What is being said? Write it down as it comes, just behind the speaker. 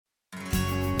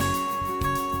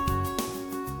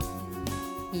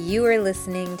You are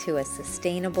listening to a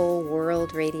Sustainable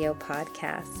World Radio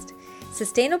podcast.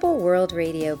 Sustainable World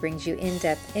Radio brings you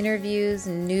in-depth interviews,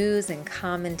 news, and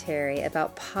commentary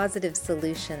about positive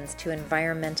solutions to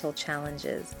environmental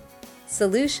challenges.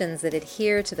 Solutions that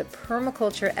adhere to the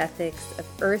permaculture ethics of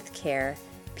earth care,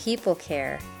 people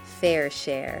care, fair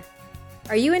share.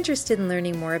 Are you interested in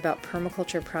learning more about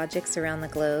permaculture projects around the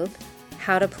globe?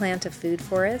 How to plant a food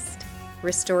forest?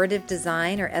 Restorative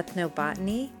design or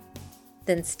ethnobotany?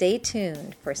 Then stay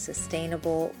tuned for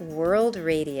Sustainable World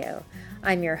Radio.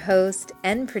 I'm your host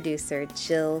and producer,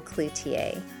 Jill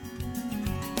Cloutier.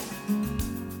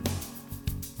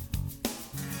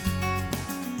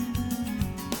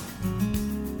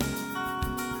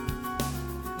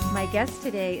 My guest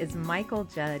today is Michael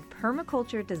Judd,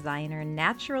 permaculture designer,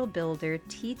 natural builder,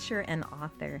 teacher, and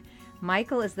author.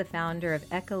 Michael is the founder of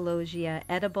Ecologia,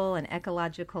 Edible and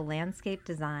Ecological Landscape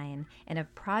Design, and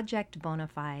of Project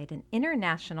Bonafide, an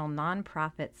international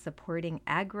nonprofit supporting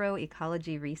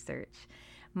agroecology research.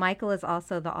 Michael is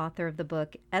also the author of the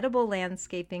book Edible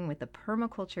Landscaping with a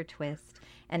Permaculture Twist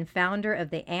and founder of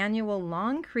the annual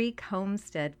Long Creek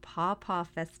Homestead Paw Paw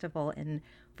Festival in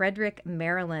Frederick,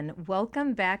 Maryland.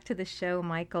 Welcome back to the show,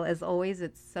 Michael. As always,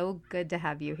 it's so good to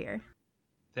have you here.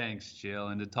 Thanks, Jill.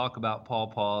 And to talk about Paw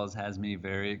Paws has me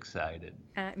very excited.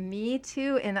 Me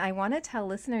too. And I want to tell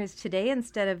listeners today,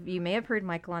 you may have heard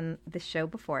Michael on the show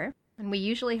before, and we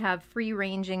usually have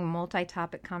free-ranging,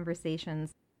 multi-topic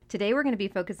conversations. Today we're going to be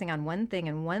focusing on one thing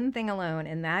and one thing alone,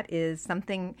 and that is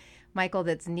something, Michael,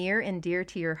 that's near and dear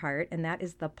to your heart, and that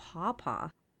is the Paw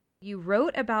Paw. You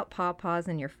wrote about Paw Paws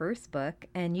in your first book,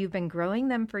 and you've been growing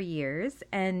them for years,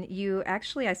 and you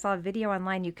actually, I saw a video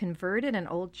online, you converted an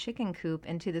old chicken coop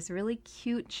into this really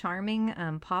cute, charming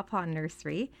Paw Paw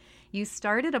nursery. You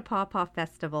started a Paw Paw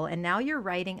festival, and now you're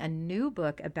writing a new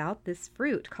book about this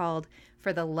fruit called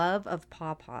For the Love of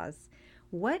Paw Paws.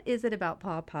 What is it about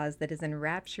Paw Paws that has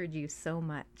enraptured you so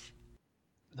much?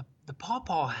 The Paw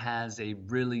Paw has a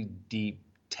really deep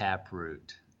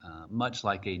taproot, much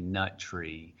like a nut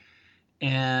tree.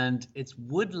 And it's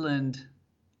woodland,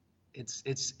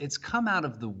 it's come out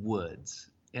of the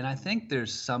woods. And I think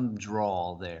there's some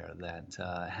draw there that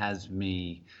has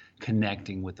me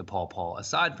connecting with the Paw Paw,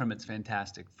 aside from its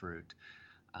fantastic fruit.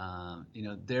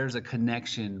 There's a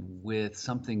connection with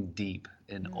something deep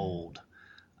and old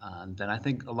that I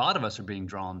think a lot of us are being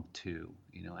drawn to,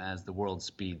 as the world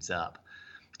speeds up.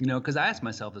 Because I ask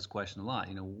myself this question a lot,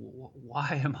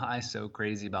 why am I so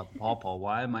crazy about the Paw Paw?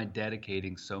 Why am I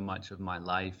dedicating so much of my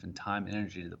life and time and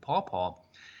energy to the Paw Paw?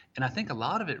 And I think a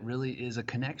lot of it really is a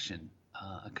connection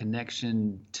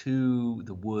to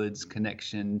the woods,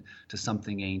 connection to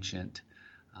something ancient.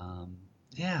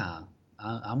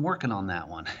 I'm working on that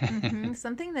one.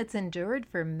 Something that's endured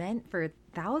for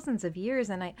thousands of years.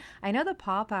 And I know the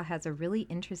Paw Paw has a really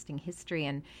interesting history,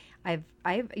 and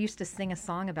I used to sing a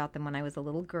song about them when I was a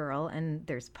little girl, and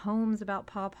there's poems about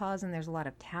Paw Paws, and there's a lot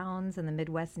of towns in the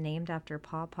Midwest named after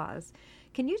Paw Paws.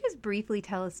 Can you just briefly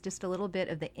tell us just a little bit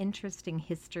of the interesting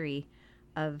history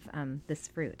of this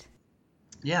fruit?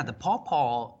 Yeah, the Paw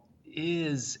Paw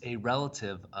is a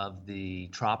relative of the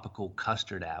tropical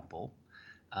custard apple,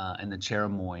 and the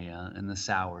cherimoya and the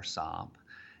soursop.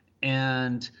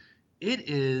 And it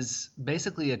is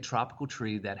basically a tropical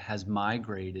tree that has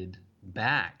migrated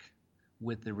back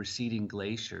with the receding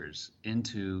glaciers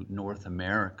into North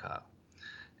America.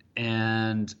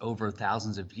 And over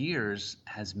thousands of years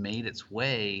has made its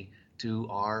way to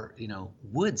our,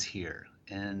 woods here.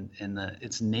 And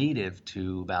it's native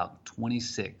to about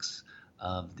 26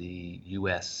 of the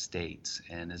U.S. states,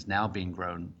 and is now being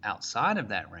grown outside of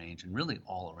that range and really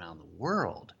all around the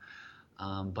world.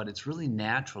 But it's really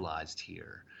naturalized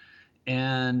here.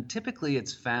 And typically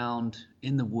it's found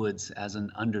in the woods as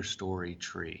an understory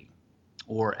tree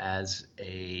or as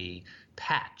a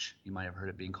patch. You might have heard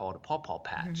it being called a Paw Paw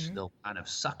patch. Mm-hmm. They'll kind of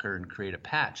sucker and create a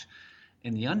patch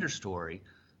in the understory.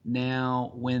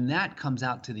 Now, when that comes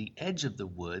out to the edge of the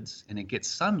woods and it gets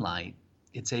sunlight,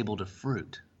 it's able to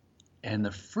fruit. And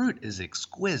the fruit is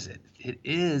exquisite. It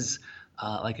is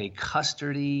like a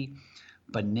custardy,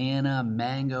 banana,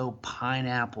 mango,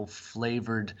 pineapple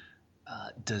flavored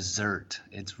dessert.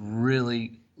 It's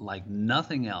really like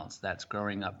nothing else that's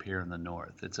growing up here in the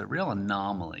north. It's a real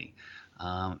anomaly.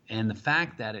 And the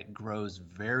fact that it grows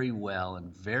very well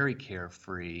and very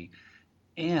carefree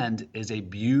and is a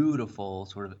beautiful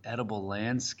sort of edible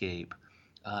landscape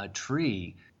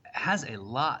tree has a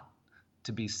lot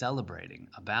to be celebrating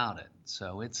about it.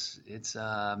 So it's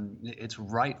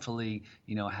rightfully,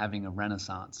 having a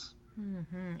renaissance.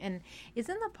 Mm-hmm. And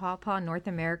isn't the Paw Paw North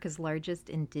America's largest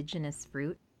indigenous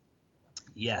fruit?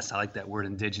 Yes, I like that word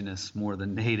indigenous more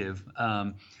than native.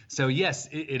 So yes,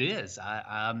 it is.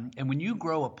 And when you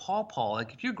grow a pawpaw,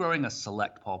 like if you're growing a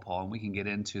select pawpaw, and we can get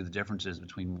into the differences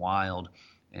between wild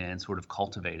and sort of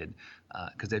cultivated,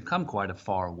 because they've come quite a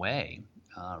far way,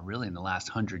 really in the last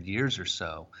 100 years or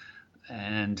so.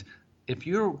 And if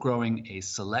you're growing a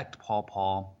select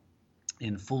pawpaw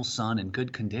in full sun and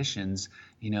good conditions,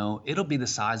 it'll be the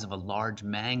size of a large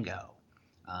mango.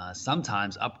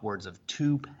 Sometimes upwards of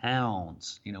 2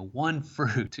 pounds, one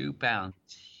fruit, 2 pounds,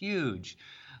 it's huge.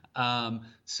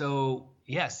 So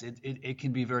yes, it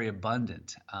can be very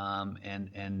abundant,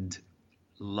 and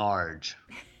large.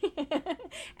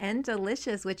 And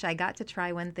delicious, which I got to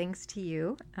try one thanks to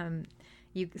you.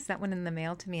 You sent one in the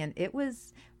mail to me, and it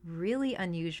was really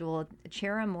unusual,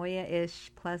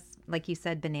 cherimoya-ish, plus, like you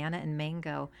said, banana and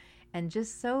mango, and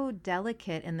just so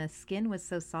delicate, and the skin was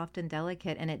so soft and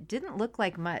delicate, and it didn't look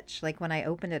like much, like when I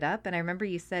opened it up. And I remember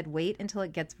you said, wait until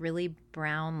it gets really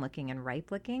brown looking and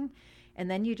ripe looking,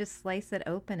 and then you just slice it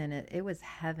open, and it was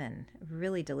heaven,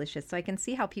 really delicious. So I can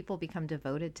see how people become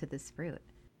devoted to this fruit.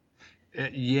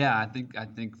 Yeah, I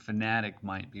think fanatic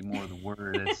might be more the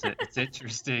word. It's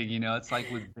interesting, It's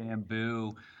like with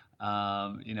bamboo.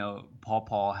 Paw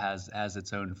Paw has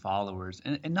its own followers,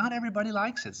 and not everybody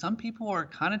likes it. Some people are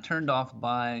kind of turned off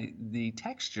by the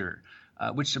texture,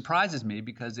 which surprises me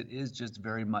because it is just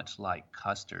very much like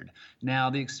custard. Now,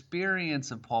 the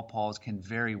experience of Paw Paws can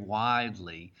vary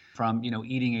widely from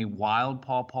eating a wild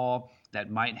Paw Paw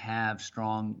that might have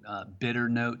strong bitter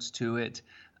notes to it,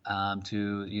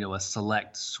 to a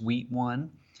select sweet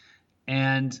one.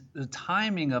 And the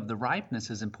timing of the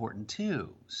ripeness is important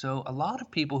too. So a lot of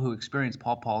people who experience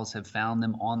pawpaws have found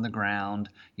them on the ground,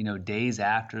 days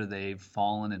after they've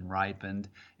fallen and ripened,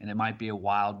 and it might be a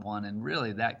wild one. And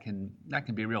really, that can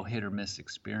be a real hit or miss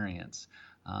experience.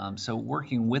 So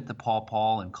working with the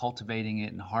pawpaw and cultivating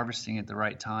it and harvesting it at the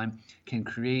right time can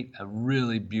create a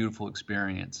really beautiful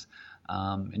experience.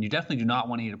 And you definitely do not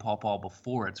want to eat a pawpaw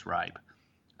before it's ripe.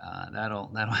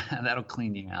 That'll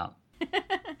clean you out.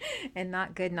 And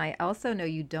not good. And I also know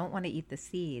you don't want to eat the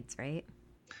seeds, right?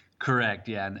 Correct.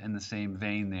 Yeah, in the same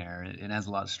vein there, it has a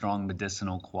lot of strong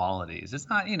medicinal qualities. It's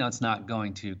not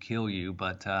going to kill you,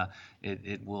 but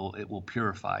it will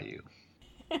purify you.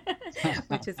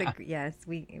 Which is yes,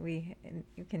 we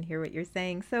you can hear what you're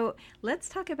saying. So let's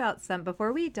talk about some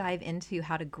before we dive into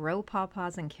how to grow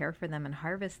pawpaws and care for them and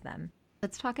harvest them.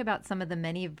 Let's talk about some of the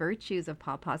many virtues of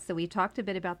pawpaws. So we talked a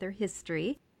bit about their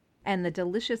history and the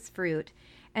delicious fruit.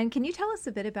 And can you tell us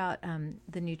a bit about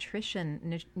the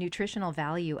nutritional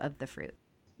value of the fruit?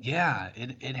 Yeah,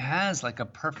 it has like a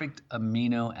perfect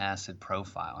amino acid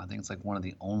profile. I think it's like one of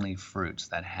the only fruits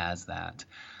that has that.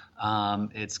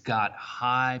 It's got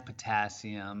high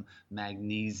potassium,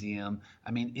 magnesium.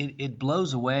 I mean, it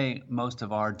blows away most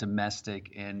of our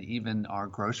domestic and even our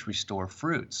grocery store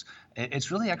fruits.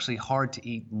 It's really actually hard to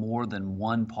eat more than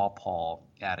one pawpaw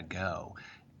at a go.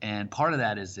 And part of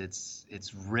that is its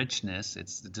richness,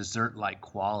 it's the dessert-like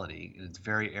quality. It's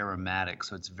very aromatic,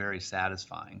 so it's very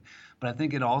satisfying. But I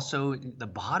think the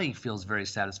body feels very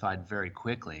satisfied very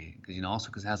quickly because also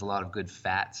because it has a lot of good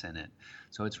fats in it.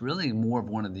 So it's really more of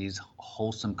one of these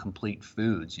wholesome, complete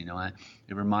foods.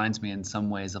 It reminds me in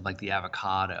some ways of like the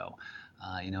avocado.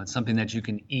 It's something that you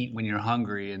can eat when you're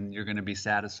hungry and you're going to be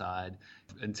satisfied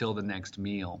until the next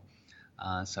meal.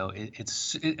 So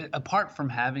it's apart from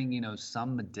having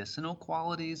some medicinal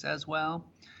qualities as well,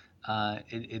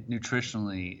 it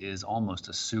nutritionally is almost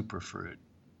a superfruit.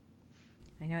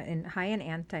 I know, and high in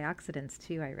antioxidants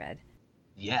too, I read.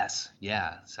 Yes,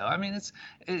 yeah. So I mean,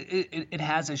 it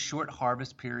has a short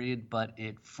harvest period, but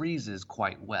it freezes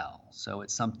quite well. So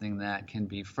it's something that can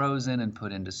be frozen and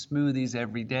put into smoothies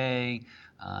every day.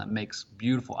 Makes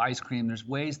beautiful ice cream. There's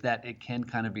ways that it can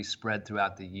kind of be spread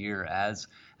throughout the year as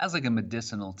like a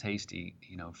medicinal, tasty,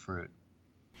 fruit.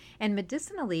 And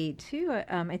medicinally too,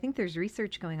 I think there's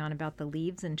research going on about the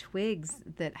leaves and twigs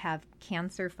that have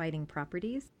cancer-fighting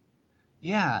properties.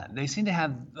 Yeah, they seem to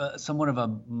have somewhat of a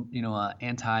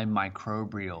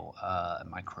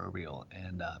antimicrobial,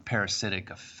 and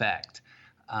parasitic effect,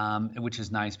 which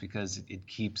is nice because it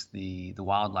keeps the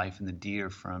wildlife and the deer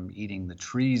from eating the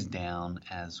trees down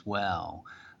as well.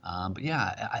 But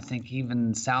yeah, I think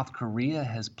even South Korea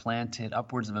has planted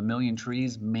upwards of 1 million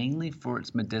trees mainly for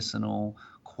its medicinal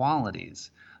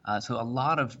qualities. So a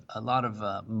lot of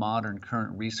modern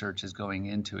current research is going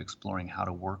into exploring how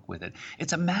to work with it.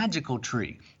 It's a magical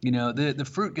tree. The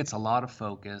fruit gets a lot of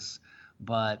focus,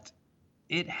 but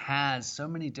it has so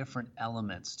many different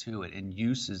elements to it and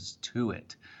uses to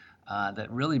it that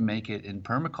really make it in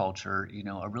permaculture,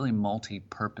 a really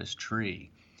multi-purpose tree.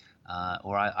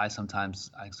 or I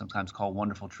sometimes call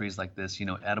wonderful trees like this,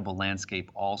 edible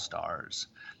landscape all-stars,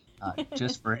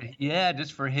 just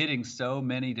for hitting so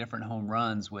many different home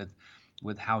runs with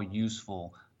how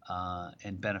useful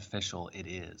and beneficial it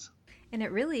is. And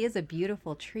it really is a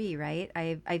beautiful tree, right?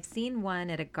 I've seen one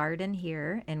at a garden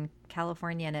here in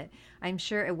California, and I'm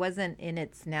sure it wasn't in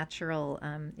its natural.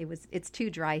 It's too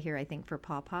dry here, I think, for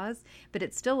Paw Paws, but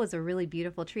it still was a really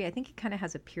beautiful tree. I think it kind of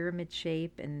has a pyramid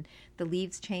shape, and the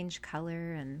leaves change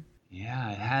color, and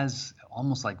Yeah, it has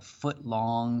almost like foot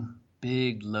long,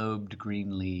 big lobed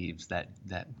green leaves that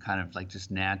kind of like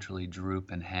just naturally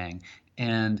droop and hang.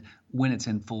 And when it's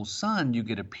in full sun, you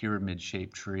get a pyramid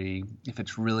shaped tree. If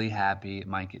it's really happy, it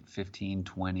might get 15,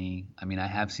 20. I mean, I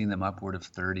have seen them upward of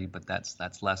 30, but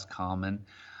that's less common.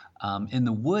 In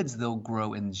the woods, they'll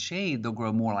grow in shade, they'll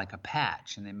grow more like a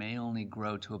patch, and they may only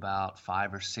grow to about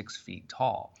 5 or 6 feet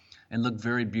tall and look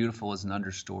very beautiful as an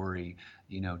understory,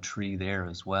 tree there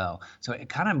as well. So it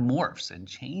kind of morphs and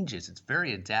changes. It's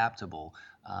very adaptable.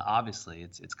 Obviously,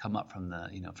 it's come up from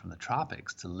the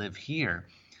tropics to live here.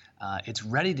 It's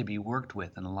ready to be worked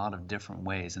with in a lot of different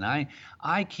ways. And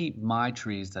I keep my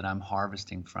trees that I'm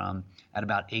harvesting from at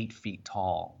about 8 feet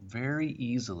tall very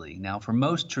easily. Now, for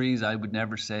most trees, I would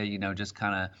never say, just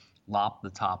kind of lop the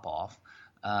top off.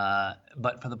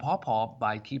 But for the Paw Paw,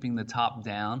 by keeping the top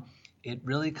down, it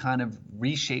really kind of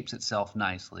reshapes itself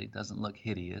nicely. It doesn't look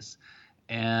hideous.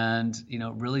 And,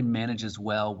 really manages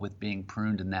well with being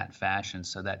pruned in that fashion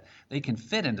so that they can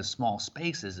fit into small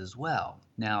spaces as well.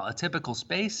 Now, a typical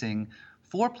spacing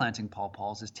for planting Paw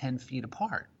Paws is 10 feet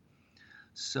apart.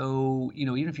 So,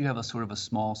 even if you have a sort of a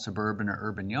small suburban or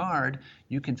urban yard,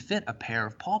 you can fit a pair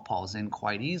of Paw Paws in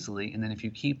quite easily. And then if you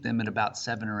keep them at about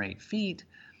 7 or 8 feet,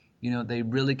 they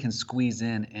really can squeeze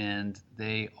in and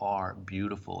they are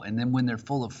beautiful. And then when they're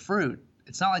full of fruit,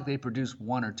 it's not like they produce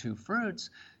 1 or 2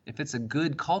 fruits. If it's a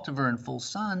good cultivar in full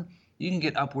sun, you can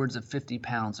get upwards of 50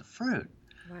 pounds of fruit.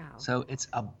 wow. So it's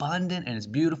abundant and it's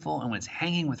beautiful. And when it's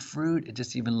hanging with fruit, it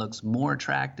just even looks more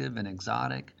attractive and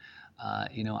exotic.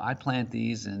 I plant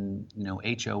these in,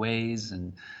 HOAs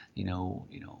and,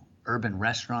 urban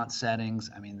restaurant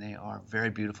settings. I mean, they are very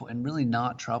beautiful and really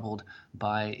not troubled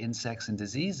by insects and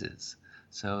diseases.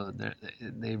 So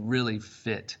they really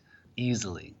fit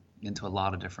easily into a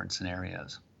lot of different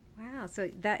scenarios. Wow. So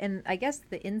and I guess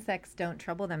the insects don't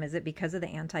trouble them. Is it because of the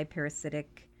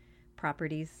anti-parasitic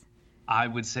properties? I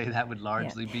would say that would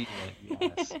largely be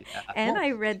it. Yes. Yeah. And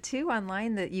I read too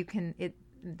online that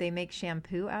they make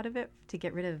shampoo out of it to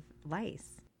get rid of lice.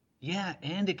 Yeah,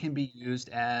 and it can be used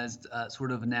as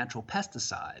sort of a natural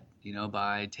pesticide,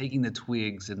 by taking the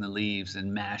twigs and the leaves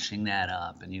and mashing that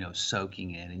up and,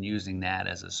 soaking it and using that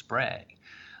as a spray,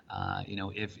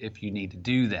 if you need to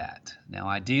do that. Now,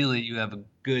 ideally, you have a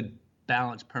good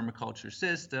balanced permaculture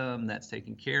system that's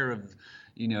taking care of,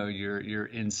 your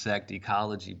insect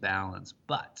ecology balance.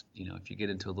 But, if you get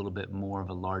into a little bit more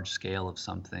of a large scale of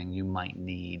something, you might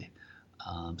need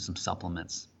some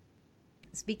supplements.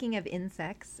 Speaking of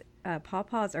insects, Paw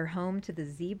Paws are home to the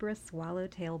zebra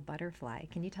swallowtail butterfly.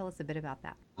 Can you tell us a bit about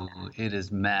that? Oh, it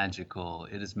is magical.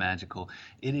 It is magical.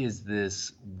 It is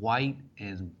this white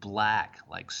and black,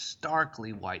 like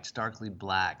starkly white, starkly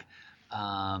black,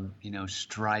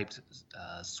 striped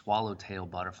swallowtail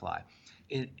butterfly.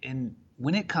 And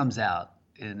when it comes out,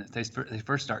 and they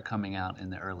first start coming out in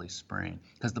the early spring,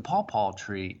 because the Paw Paw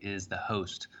tree is the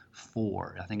host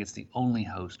I think it's the only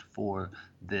host for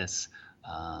this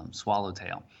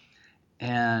swallowtail.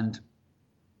 And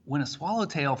when a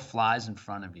swallowtail flies in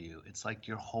front of you, it's like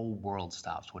your whole world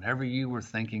stops. Whatever you were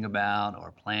thinking about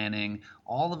or planning,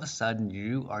 all of a sudden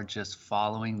you are just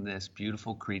following this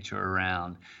beautiful creature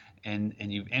around, and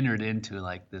you've entered into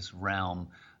like this realm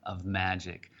of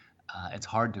magic. It's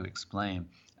hard to explain.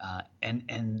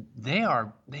 And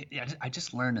I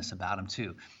just learned this about them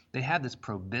too. They have this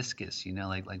proboscis,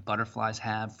 like butterflies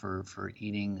have for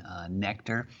eating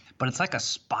nectar, but it's like a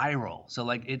spiral. So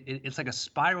like it's like a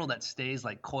spiral that stays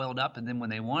like coiled up, and then when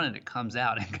they want it, it comes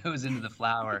out and goes into the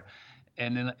flower,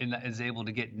 and then is able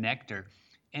to get nectar.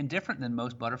 And different than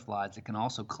most butterflies, it can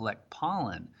also collect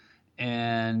pollen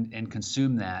and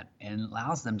consume that, and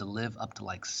allows them to live up to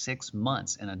like 6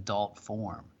 months in adult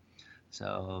form.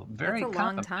 So That's a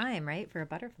long time, right, for a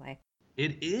butterfly?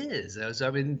 It is. So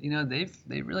I mean,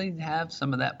 they really have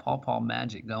some of that Paw Paw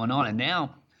magic going on. And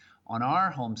now, on our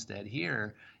homestead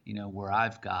here, where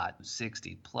I've got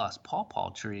 60 plus Paw Paw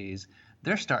trees,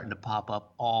 they're starting to pop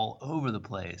up all over the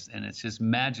place, and it's just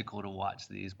magical to watch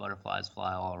these butterflies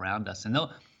fly all around us. And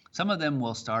some of them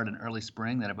will start in early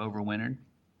spring that have overwintered,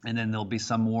 And then there'll be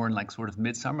some more in like sort of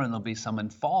midsummer, and there'll be some in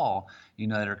fall,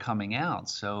 that are coming out.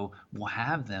 So we'll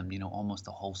have them, almost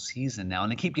the whole season now,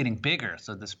 and they keep getting bigger.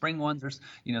 So the spring ones are,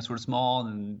 sort of small,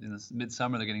 and in the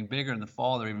midsummer they're getting bigger, in the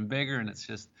fall they're even bigger, and it's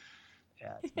just,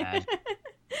 yeah, it's magic.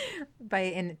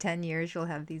 In 10 years, you'll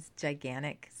have these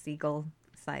gigantic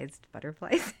seagull-sized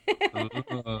butterflies.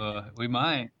 We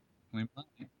might, we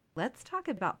might. Let's talk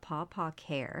about Paw Paw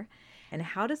care and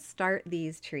how to start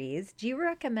these trees. Do you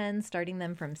recommend starting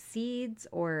them from seeds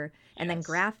and then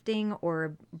grafting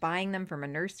or buying them from a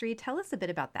nursery? Tell us a bit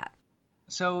about that.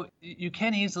 So you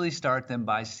can easily start them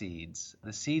by seeds.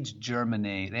 The seeds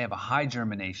germinate, they have a high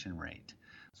germination rate.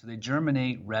 So they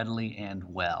germinate readily and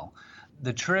well.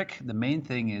 The main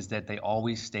thing is that they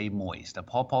always stay moist. A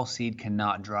Paw Paw seed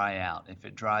cannot dry out. If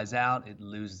it dries out, it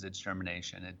loses its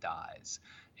germination, it dies.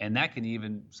 And that can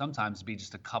even sometimes be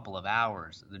just a couple of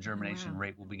hours. The germination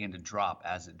rate will begin to drop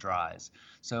as it dries.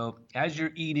 So as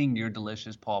you're eating your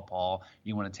delicious Paw Paw,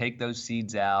 you want to take those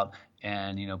seeds out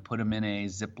and put them in a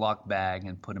Ziploc bag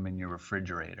and put them in your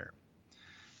refrigerator.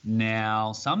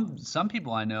 Now, some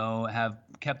people I know have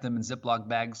kept them in Ziploc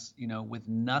bags, with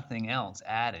nothing else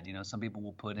added. Some people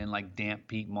will put in like damp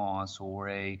peat moss or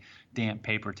a damp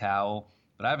paper towel.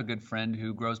 But I have a good friend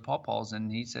who grows Paw Paws,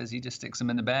 and he says he just sticks them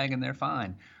in the bag and they're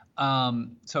fine.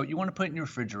 So you want to put it in your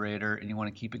refrigerator, and you want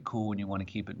to keep it cool, and you want to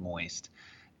keep it moist.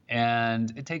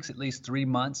 And it takes at least 3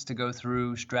 months to go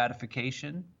through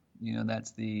stratification.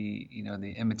 That's the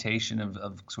imitation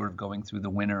of sort of going through the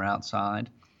winter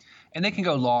outside. And they can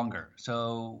go longer.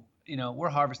 So, we're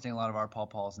harvesting a lot of our Paw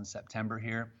Paws in September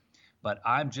here, but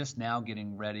I'm just now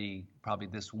getting ready probably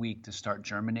this week to start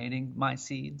germinating my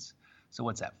seeds. So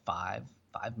what's that, 5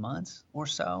 months or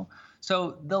so?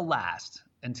 So they'll last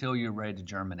until you're ready to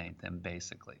germinate them,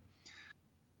 basically.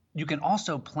 You can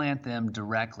also plant them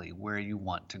directly where you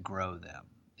want to grow them.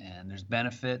 And there's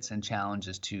benefits and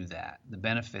challenges to that. The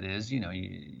benefit is,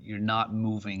 you're not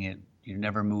moving it, you're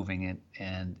never moving it,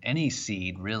 and any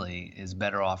seed really is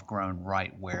better off grown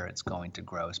right where it's going to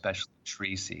grow, especially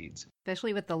tree seeds.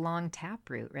 Especially with the long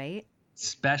taproot, right?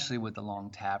 Especially with the long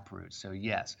taproot. So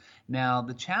yes. Now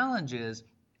the challenge is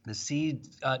the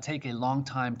seeds take a long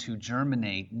time to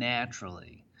germinate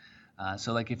naturally.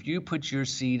 So like if you put your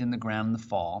seed in the ground in the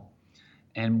fall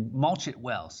and mulch it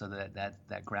well so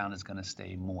that ground is going to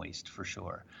stay moist for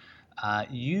sure,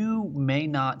 you may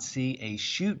not see a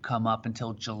shoot come up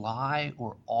until July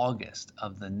or August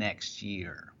of the next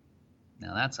year.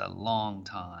 Now that's a long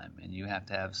time, and you have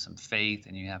to have some faith,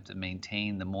 and you have to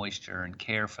maintain the moisture and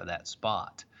care for that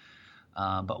spot.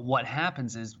 But what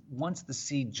happens is once the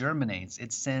seed germinates,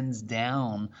 it sends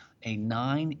down a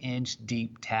 9-inch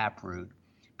deep taproot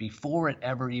before it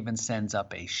ever even sends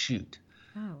up a shoot.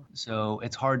 Oh. So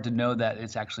it's hard to know that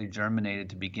it's actually germinated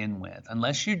to begin with,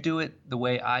 unless you do it the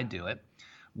way I do it,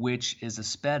 which is a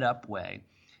sped up way.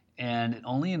 And it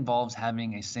only involves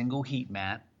having a single heat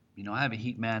mat. I have a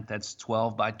heat mat that's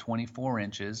 12 by 24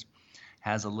 inches,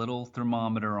 has a little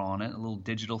thermometer on it, a little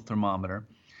digital thermometer.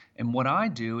 And what I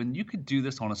do, and you could do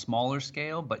this on a smaller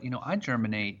scale, but I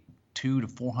germinate 200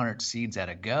 to 400 seeds at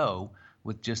a go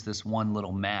with just this one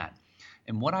little mat.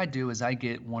 And what I do is I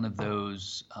get one of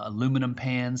those aluminum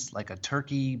pans, like a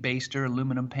turkey baster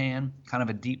aluminum pan, kind of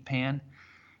a deep pan.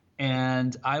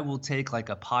 And I will take like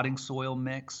a potting soil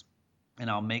mix, and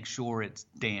I'll make sure it's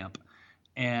damp.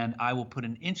 And I will put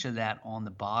 1 inch of that on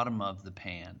the bottom of the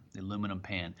pan, the aluminum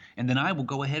pan. And then I will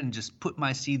go ahead and just put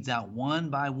my seeds out one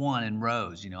by one in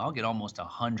rows. I'll get almost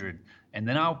 100. And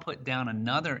then I'll put down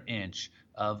another 1 inch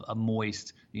of a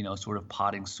moist, sort of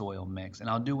potting soil mix. And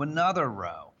I'll do another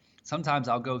row. Sometimes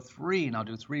I'll go 3 and I'll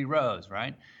do 3 rows,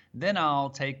 right? Then I'll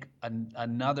take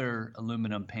another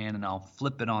aluminum pan and I'll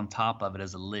flip it on top of it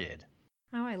as a lid.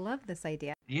 Oh, I love this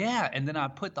idea. Yeah, and then I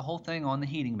put the whole thing on the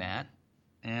heating mat.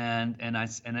 And then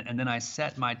I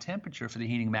set my temperature for the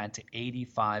heating mat to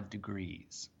 85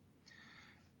 degrees.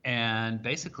 And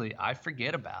basically, I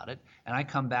forget about it, and I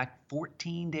come back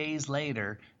 14 days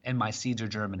later, and my seeds are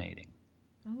germinating.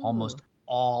 Ooh. Almost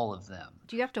all of them.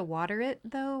 Do you have to water it,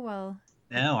 though?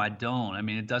 No, I don't. I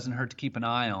mean, it doesn't hurt to keep an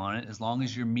eye on it, as long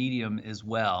as your medium is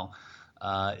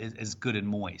is good and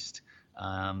moist.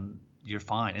 You're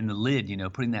fine. And the lid,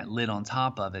 putting that lid on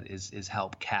top of it is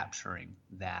help capturing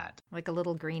that. Like a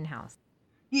little greenhouse.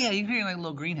 Yeah, you create like a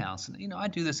little greenhouse. And, I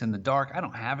do this in the dark. I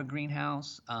don't have a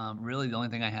greenhouse. Really, the only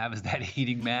thing I have is that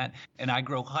heating mat, and I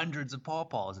grow hundreds of Paw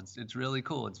Paws. It's really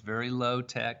cool. It's very low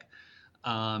tech.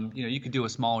 You could do a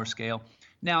smaller scale.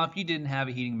 Now, if you didn't have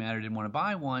a heating mat or didn't want to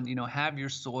buy one, have your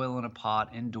soil in a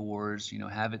pot indoors.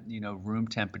 Have it, room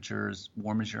temperature, as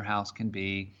warm as your house can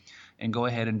be. And go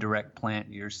ahead and direct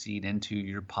plant your seed into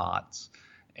your pots.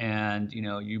 And,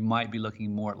 you might be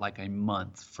looking more at like a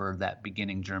month for that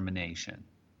beginning germination,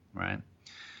 right?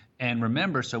 And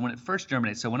remember, so when it first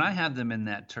germinates, so when I have them in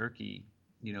that turkey,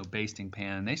 basting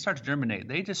pan, and they start to germinate,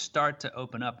 they just start to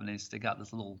open up and they stick out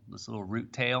this little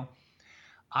root tail.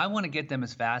 I want to get them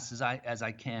as fast as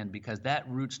I can, because that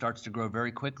root starts to grow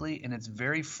very quickly and it's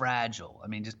very fragile. I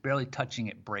mean, just barely touching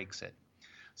it breaks it.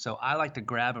 So I like to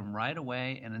grab them right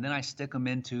away, and then I stick them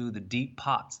into the deep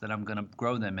pots that I'm going to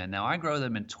grow them in. Now I grow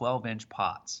them in 12-inch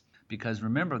pots, because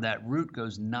remember, that root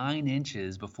goes 9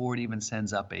 inches before it even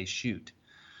sends up a shoot.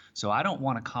 So I don't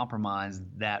want to compromise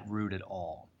that root at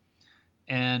all.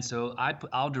 And so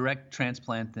I'll direct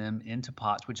transplant them into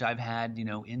pots, which I've had,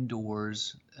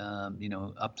 indoors,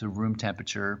 up to room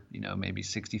temperature, maybe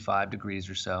 65 degrees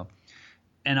or so.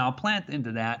 And I'll plant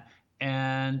into that,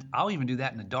 and I'll even do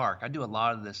that in the dark. I do a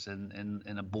lot of this in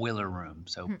a boiler room,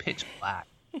 so pitch black.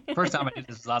 First time I did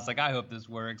this, I was like, I hope this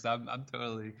works. I'm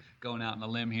totally going out on a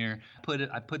limb here.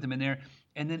 I put them in there,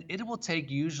 and then it will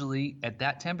take, usually at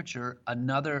that temperature,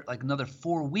 another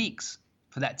 4 weeks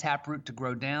for that taproot to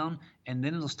grow down, and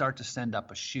then it'll start to send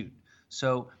up a shoot.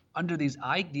 So under these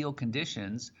ideal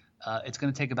conditions, it's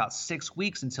going to take about 6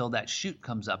 weeks until that shoot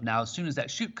comes up. Now, as soon as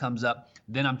that shoot comes up,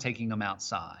 then I'm taking them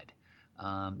outside.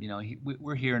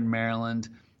 We're here in Maryland.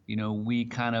 We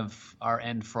our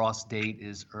end frost date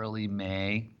is early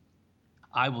May.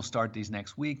 I will start these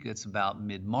next week. It's about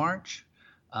mid-March.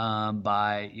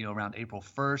 By around April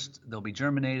 1st, they'll be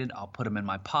germinated. I'll put them in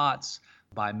my pots.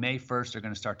 By May 1st, they're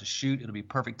going to start to shoot. It'll be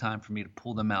perfect time for me to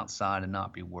pull them outside and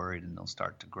not be worried, and they'll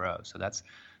start to grow. So that's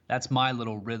my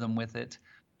little rhythm with it.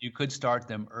 You could start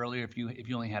them earlier if you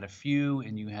only had a few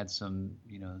and you had some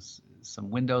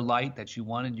window light that you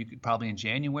wanted. You could probably in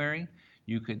January.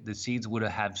 The seeds would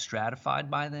have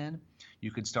stratified by then.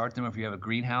 You could start them if you have a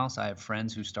greenhouse. I have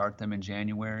friends who start them in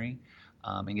January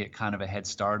and get kind of a head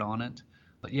start on it.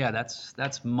 But yeah,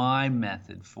 that's my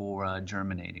method for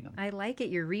germinating them. I like it.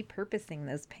 You're repurposing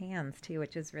those pans too,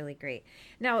 which is really great.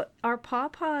 Now, are Paw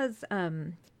Paws,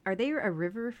 are they a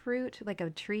river fruit, like a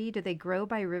tree? Do they grow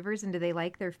by rivers, and do they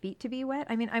like their feet to be wet?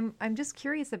 I mean, I'm just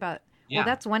curious about. Yeah. Well,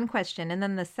 that's one question, and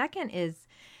then the second is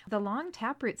the long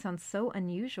taproot sounds so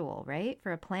unusual, right?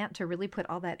 For a plant to really put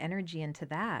all that energy into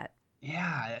that.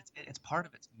 Yeah, it's part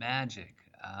of its magic.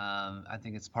 I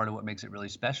think it's part of what makes it really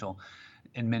special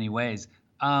in many ways.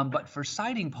 But for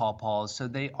sighting Paw Paws, so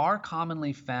they are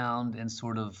commonly found in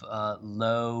sort of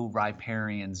low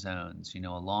riparian zones,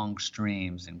 along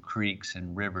streams and creeks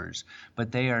and rivers,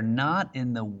 but they are not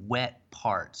in the wet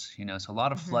parts, so a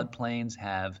lot of floodplains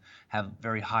have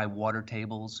very high water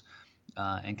tables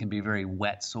and can be very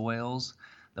wet soils.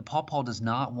 The Paw Paw does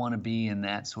not want to be in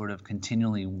that sort of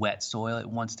continually wet soil. It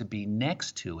wants to be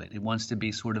next to it. It wants to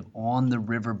be sort of on the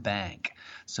river bank,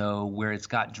 so where it's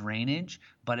got drainage,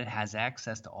 but it has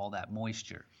access to all that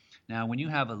moisture. Now, when you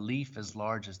have a leaf as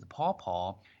large as the Paw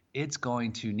Paw, it's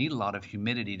going to need a lot of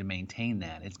humidity to maintain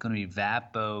that. It's going to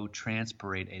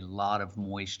evapotranspirate a lot of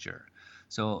moisture.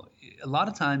 So a lot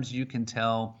of times you can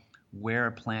tell where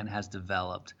a plant has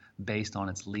developed based on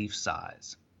its leaf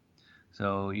size.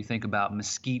 So you think about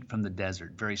mesquite from the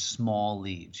desert, very small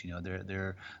leaves.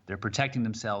 They're protecting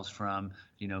themselves from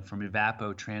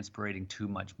evapotranspirating too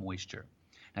much moisture.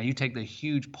 Now you take the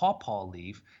huge Paw Paw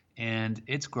leaf, and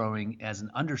it's growing as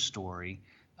an understory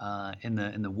in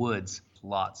the woods,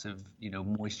 lots of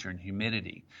moisture and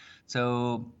humidity.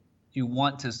 So you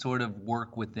want to sort of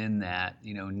work within that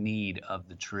need of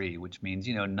the tree, which means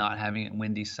not having it in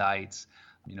windy sites.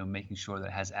 Making sure that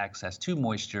it has access to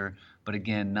moisture, but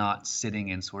again, not sitting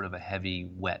in sort of a heavy,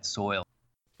 wet soil.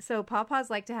 So Paw Paws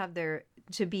like to have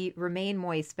remain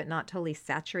moist, but not totally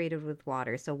saturated with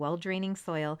water. So well-draining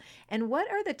soil. And what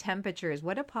are the temperatures?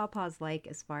 What do Paw Paws like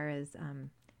as far as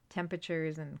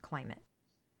temperatures and climate?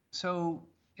 So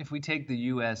if we take the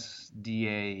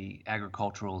USDA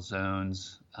agricultural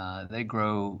zones, they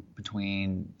grow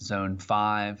between zone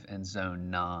 5 and zone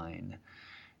 9.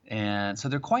 And so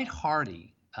they're quite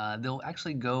hardy. They'll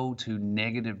actually go to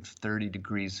negative 30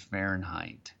 degrees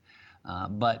Fahrenheit.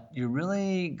 But you're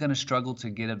really going to struggle to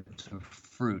get them to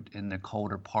fruit in the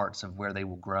colder parts of where they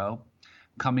will grow.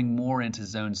 Coming more into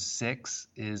zone 6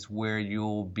 is where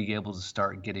you'll be able to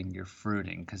start getting your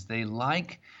fruiting, because they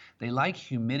like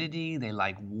humidity, they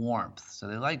like warmth. So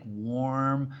they like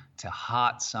warm to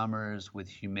hot summers with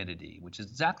humidity, which is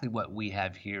exactly what we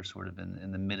have here sort of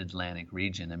in the mid-Atlantic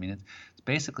region. I mean, it's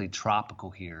basically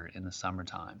tropical here in the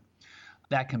summertime.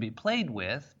 That can be played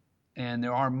with And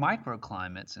there are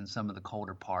microclimates in some of the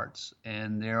colder parts,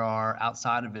 and there are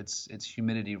outside of its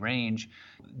humidity range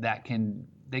that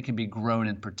they can be grown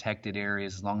in protected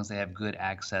areas as long as they have good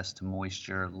access to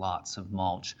moisture, lots of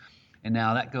mulch. And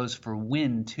now that goes for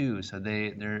wind too. So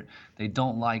they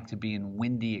don't like to be in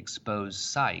windy exposed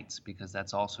sites because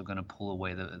that's also going to pull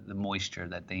away the moisture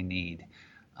that they need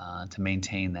to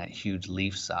maintain that huge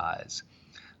leaf size.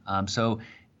 So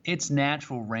its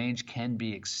natural range can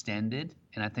be extended,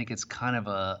 and I think it's kind of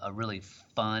a really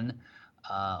fun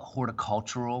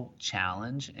horticultural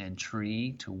challenge and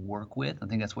tree to work with. I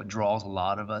think that's what draws a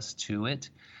lot of us to it,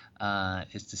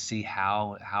 is to see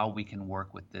how we can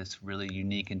work with this really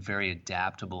unique and very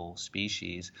adaptable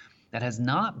species that has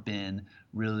not been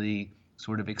really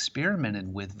sort of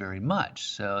experimented with very much.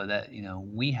 So that, you know,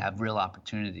 we have real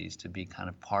opportunities to be kind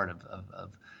of part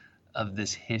of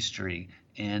this history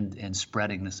and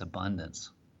spreading this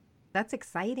abundance. That's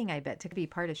exciting, I bet, to be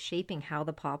part of shaping how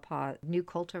the Paw Paw, new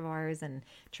cultivars and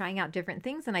trying out different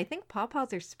things. And I think Paw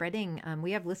Paws are spreading.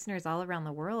 We have listeners all around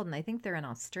the world, and I think they're in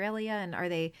Australia. And are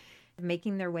they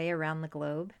making their way around the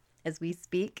globe as we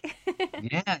speak?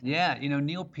 Yeah. You know,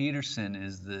 Neil Peterson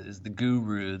is the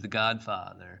guru, the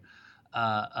godfather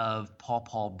of Paw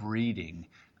Paw breeding.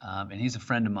 And he's a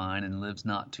friend of mine and lives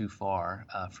not too far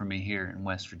from me here in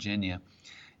West Virginia.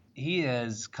 He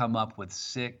has come up with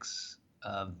six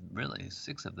of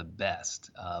the best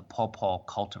Paw Paw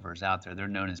cultivars out there. They're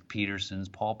known as Peterson's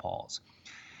Paw Paws.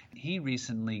 He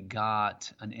recently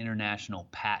got an international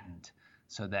patent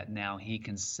so that now he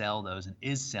can sell those and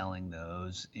is selling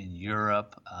those in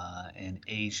Europe and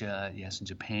Asia, yes, in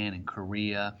Japan and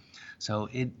Korea. So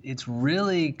it's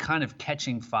really kind of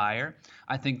catching fire.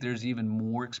 I think there's even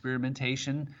more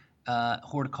experimentation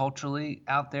horticulturally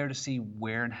out there to see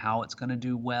where and how it's going to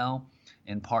do well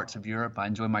in parts of Europe. I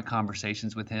enjoy my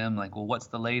conversations with him, like, well, what's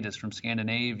the latest from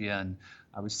Scandinavia? And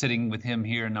I was sitting with him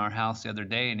here in our house the other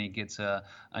day, and he gets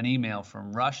an email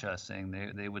from Russia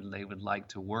saying they would like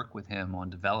to work with him on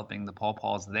developing the Paw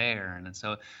Paws there. And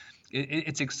so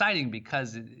it's exciting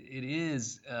because it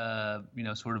is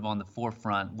sort of on the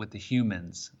forefront with the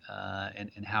humans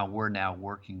and how we're now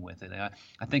working with it.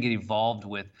 I think it evolved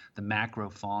with the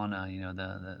macrofauna, you know,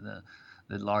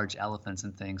 the large elephants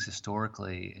and things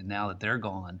historically, and now that they're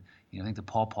gone, you know, I think the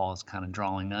Paw Paw is kind of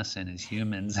drawing us in as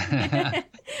humans.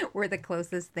 We're the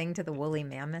closest thing to the woolly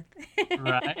mammoth.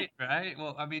 Right.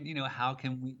 Well, I mean, you know, how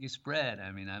can we spread?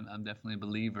 I mean, I'm definitely a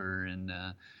believer in,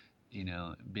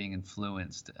 being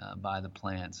influenced by the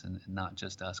plants and not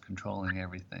just us controlling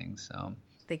everything. So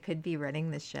they could be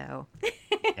running the show.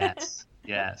 Yes.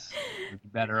 We'd be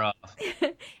better off.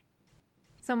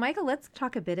 So, Michael, let's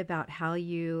talk a bit about how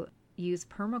you use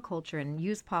permaculture and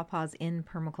use Paw Paws in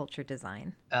permaculture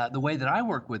design. The way that I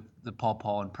work with the Paw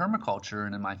Paw in permaculture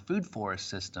and in my food forest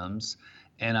systems,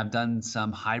 and I've done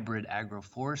some hybrid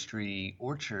agroforestry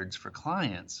orchards for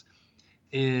clients,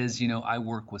 is, you know, I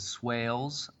work with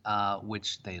swales,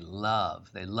 which they love.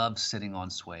 They love sitting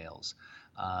on swales.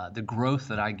 The growth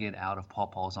that I get out of Paw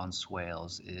Paws on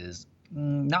swales is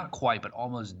not quite, but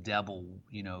almost double,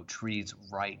 you know, trees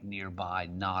right nearby,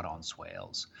 not on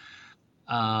swales.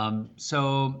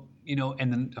 So, you know,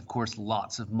 and then of course,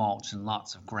 lots of mulch and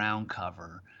lots of ground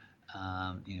cover,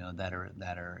 that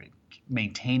are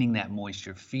maintaining that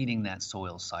moisture, feeding that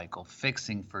soil cycle,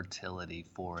 fixing fertility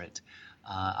for it.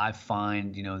 I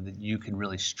find, you know, that you can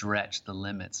really stretch the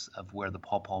limits of where the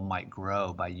Paw Paw might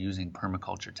grow by using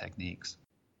permaculture techniques.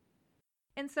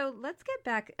 And so let's get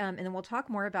back, and then we'll talk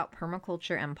more about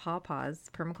permaculture and Paw Paws,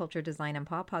 permaculture design and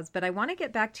Paw Paws. But I want to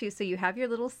get back to, so you have your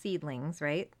little seedlings,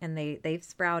 right? And they've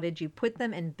sprouted. You put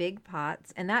them in big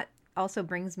pots. And that also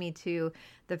brings me to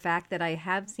the fact that I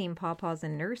have seen Paw Paws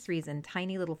in nurseries in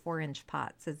tiny little 4-inch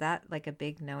pots. Is that like a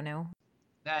big no-no?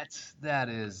 That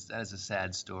is a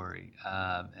sad story,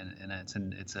 and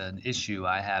it's an issue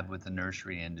I have with the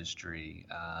nursery industry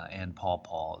and Paw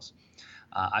Paws.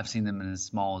 I've seen them in as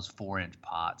small as 4-inch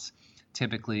pots.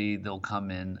 Typically, they'll come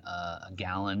in a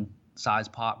gallon size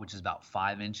pot, which is about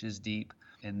 5 inches deep,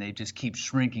 and they just keep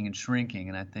shrinking and shrinking.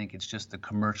 And I think it's just the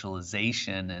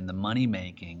commercialization and the money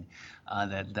making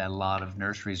that a lot of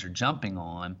nurseries are jumping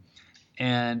on,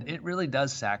 and it really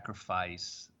does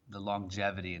sacrifice the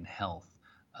longevity and health.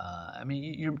 I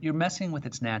mean, you're messing with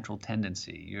its natural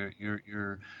tendency.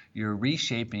 You're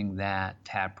reshaping that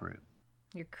taproot.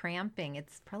 You're cramping.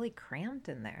 It's probably cramped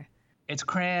in there. It's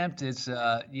cramped. It's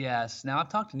yes. Now I've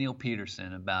talked to Neil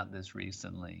Peterson about this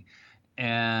recently,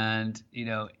 and you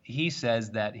know, he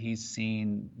says that he's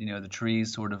seen, you know, the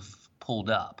trees sort of pulled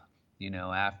up, you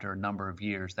know, after a number of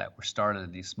years that were started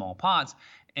in these small pots,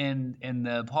 and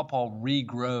the pawpaw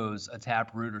regrows a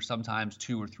tap root or sometimes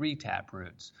 2 or 3 tap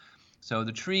roots. So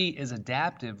the tree is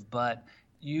adaptive, but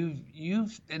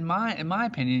you've in my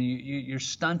opinion, you're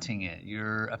stunting it.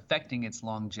 You're affecting its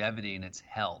longevity and its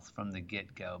health from the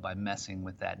get-go by messing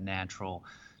with that natural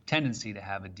tendency to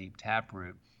have a deep tap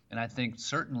root. And I think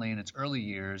certainly in its early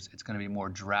years, it's going to be more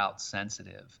drought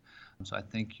sensitive. So I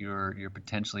think you're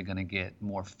potentially going to get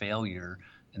more failure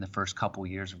in the first couple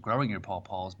years of growing your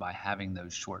pawpaws by having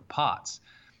those short pots.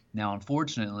 Now,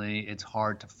 unfortunately, it's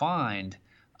hard to find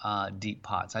deep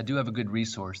pots. I do have a good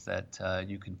resource that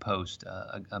you can post,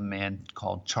 a man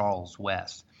called Charles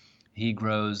West. He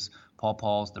grows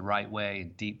pawpaws the right way in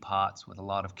deep pots with a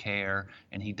lot of care,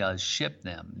 and he does ship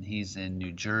them. He's in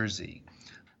New Jersey.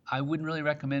 I wouldn't really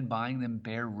recommend buying them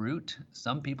bare root.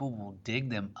 Some people will dig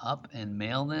them up and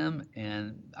mail them,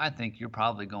 and I think you're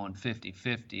probably going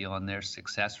 50-50 on their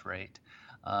success rate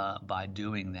by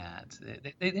doing that.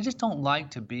 They just don't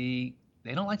like to be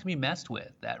messed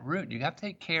with, that root. You have to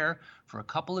take care for a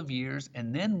couple of years,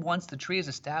 and then once the tree is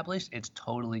established, it's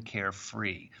totally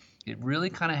carefree. It really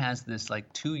kind of has this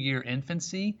like 2-year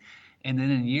infancy, and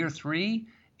then in year 3,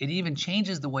 it even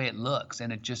changes the way it looks,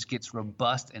 and it just gets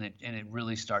robust, and it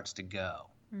really starts to go.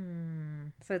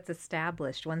 So it's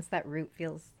established. Once that root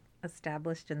feels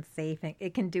established and safe,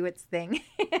 it can do its thing.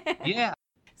 Yeah.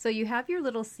 So you have your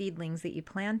little seedlings that you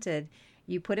planted.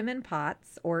 You put them in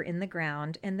pots or in the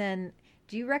ground, and then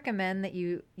do you recommend that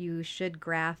you should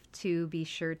graft to be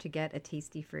sure to get a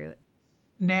tasty fruit?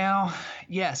 Now,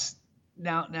 yes.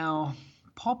 Now,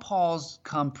 pawpaws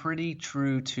come pretty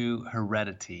true to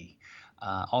heredity.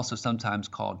 Also sometimes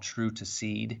called true to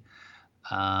seed.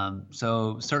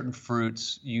 So certain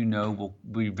fruits, will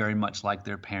be very much like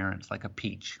their parents, like a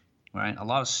peach, right? A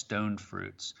lot of stone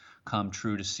fruits come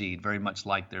true to seed, very much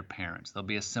like their parents. They'll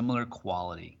be a similar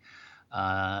quality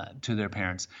to their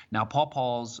parents. Now,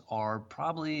 pawpaws are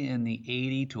probably in the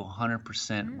 80 to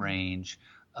 100% range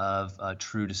of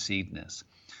true to seedness.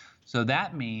 So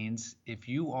that means if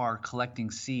you are collecting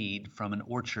seed from an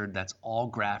orchard that's all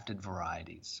grafted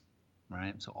varieties,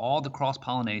 right? So all the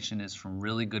cross-pollination is from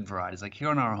really good varieties. Like here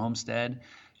on our homestead,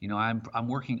 I'm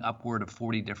working upward of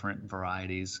 40 different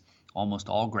varieties, almost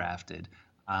all grafted.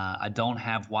 I don't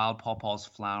have wild pawpaws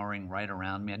flowering right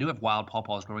around me. I do have wild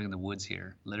pawpaws growing in the woods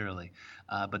here, literally,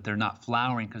 but they're not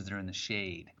flowering because they're in the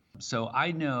shade. So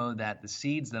I know that the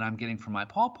seeds that I'm getting from my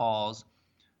pawpaws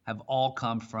have all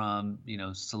come from,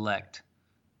 select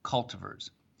cultivars.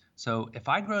 So if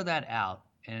I grow that out,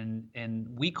 and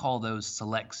we call those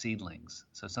select seedlings.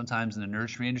 So sometimes in the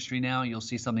nursery industry now, you'll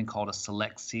see something called a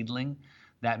select seedling.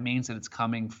 That means that it's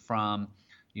coming from,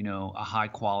 a high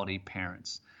quality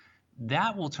parents.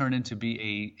 That will turn into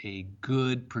be a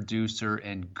good producer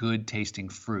and good tasting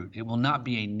fruit. It will not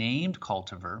be a named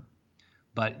cultivar,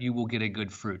 but you will get a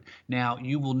good fruit. Now,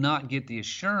 you will not get the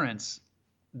assurance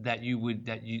that you would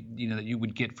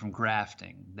get from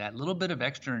grafting. That little bit of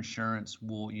extra insurance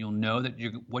you'll know that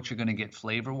what you're going to get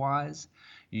flavor wise.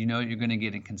 You're going to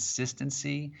get in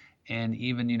consistency, and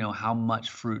even how much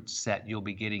fruit set you'll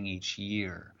be getting each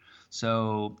year.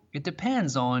 So it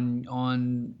depends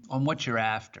on what you're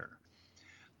after.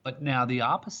 But now the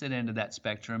opposite end of that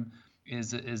spectrum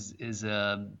is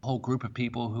a whole group of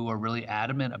people who are really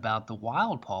adamant about the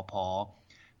wild pawpaw,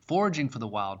 foraging for the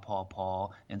wild pawpaw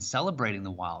and celebrating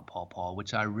the wild pawpaw,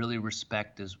 which I really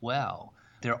respect as well.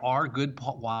 There are good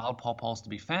wild pawpaws to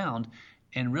be found,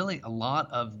 and really a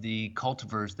lot of the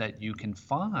cultivars that you can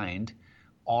find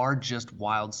are just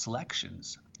wild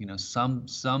selections.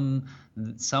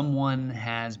 Someone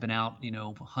has been out,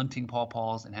 hunting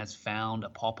pawpaws and has found a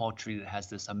pawpaw tree that has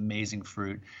this amazing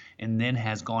fruit, and then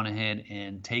has gone ahead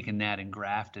and taken that and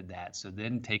grafted that. So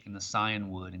then taken the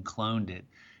scionwood and cloned it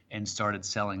and started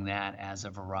selling that as a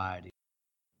variety.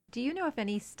 Do you know if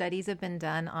any studies have been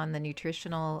done on the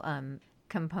nutritional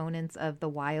components of the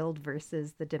wild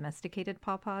versus the domesticated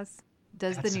pawpaws?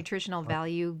 Does the nutritional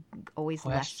value always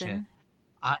lessen?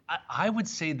 I would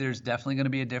say there's definitely going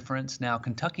to be a difference. Now,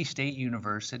 Kentucky State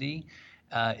University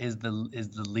is the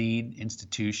lead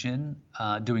institution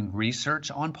doing research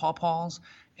on pawpaws,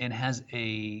 and has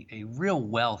a real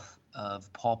wealth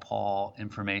of pawpaw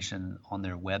information on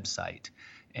their website.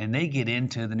 And they get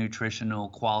into the nutritional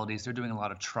qualities. They're doing a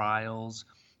lot of trials.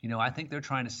 I think they're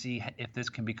trying to see if this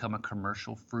can become a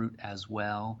commercial fruit as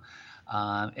well.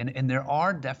 And there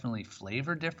are definitely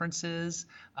flavor differences.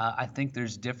 I think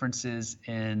there's differences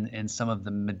in some of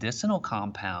the medicinal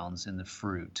compounds in the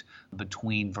fruit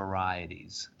between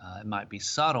varieties. It might be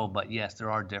subtle, but yes,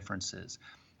 there are differences.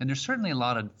 And there's certainly a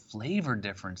lot of flavor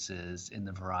differences in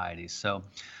the varieties. So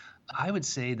I would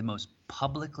say the most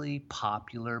publicly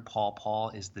popular Paw Paw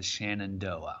is the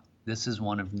Shenandoah. This is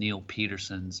one of Neil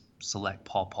Peterson's select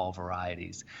Paw Paw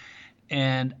varieties.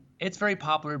 And it's very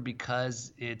popular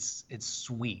because it's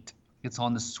sweet. It's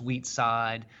on the sweet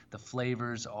side. The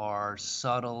flavors are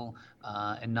subtle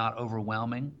and not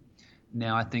overwhelming.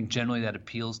 Now, I think generally that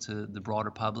appeals to the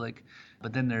broader public.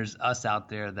 But then there's us out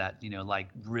there that, like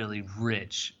really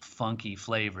rich, funky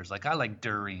flavors. Like I like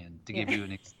durian, to give you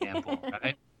an example,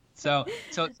 right? So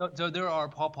there are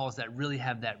pawpaws that really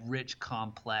have that rich,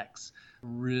 complex,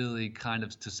 really kind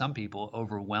of, to some people,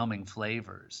 overwhelming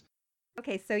flavors.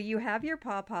 Okay, so you have your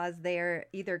pawpaws. They're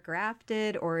either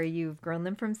grafted or you've grown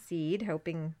them from seed,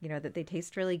 hoping, that they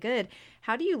taste really good.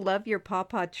 How do you love your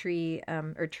pawpaw tree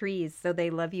or trees so they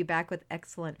love you back with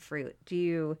excellent fruit? Do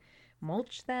you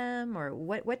mulch them or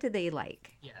what do they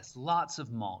like? Yes, lots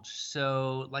of mulch.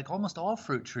 So like almost all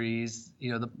fruit trees,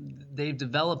 they've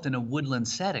developed in a woodland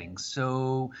setting.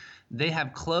 So they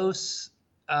have close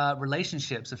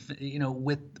relationships,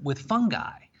 with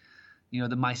fungi.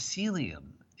 The mycelium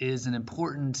is an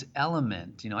important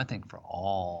element, I think for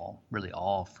really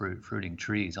all fruiting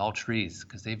trees, all trees,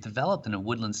 because they've developed in a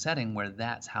woodland setting where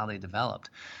that's how they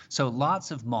developed. So lots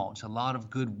of mulch, a lot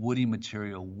of good woody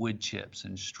material, wood chips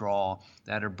and straw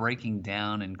that are breaking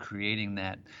down and creating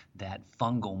that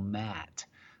fungal mat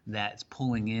that's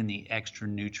pulling in the extra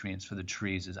nutrients for the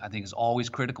trees I think is always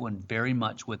critical, and very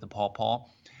much with the pawpaw.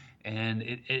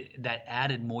 And that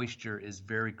added moisture is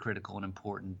very critical and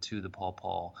important to the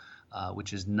pawpaw,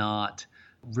 which is not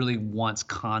really wants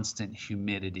constant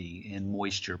humidity and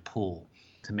moisture pull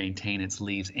to maintain its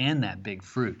leaves and that big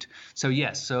fruit. So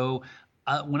yes,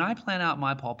 when I plant out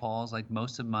my pawpaws, like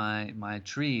most of my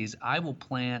trees, I will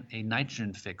plant a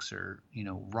nitrogen fixer,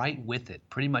 right with it,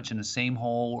 pretty much in the same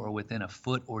hole or within a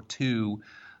foot or two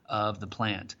of the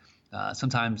plant.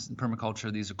 Sometimes in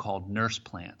permaculture, these are called nurse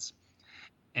plants.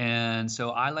 And so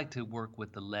I like to work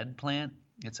with the lead plant.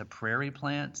 It's a prairie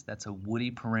plant that's a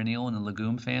woody perennial in the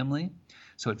legume family.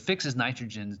 So it fixes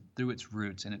nitrogen through its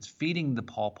roots, and it's feeding the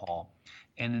pawpaw.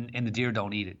 And the deer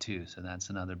don't eat it too, so that's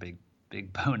another big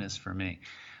bonus for me.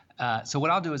 So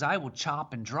what I'll do is I will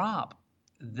chop and drop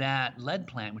that lead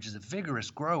plant, which is a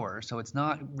vigorous grower, so it's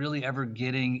not really ever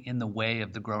getting in the way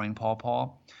of the growing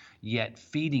pawpaw, yet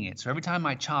feeding it. So every time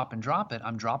I chop and drop it,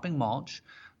 I'm dropping mulch,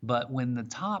 but when the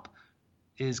top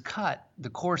is cut, the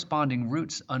corresponding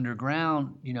roots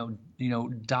underground,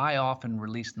 die off and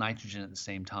release nitrogen at the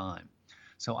same time.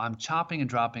 So I'm chopping and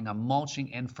dropping, I'm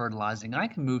mulching and fertilizing. And I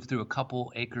can move through a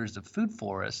couple acres of food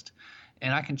forest,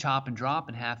 and I can chop and drop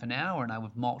in half an hour, and I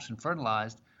would mulch and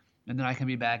fertilized, and then I can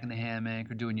be back in the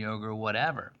hammock or doing yoga or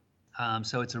whatever.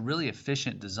 So it's a really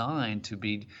efficient design to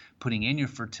be putting in your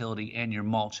fertility and your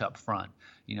mulch up front.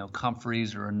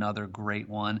 Comfreys are another great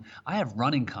one. I have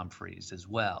running comfreys as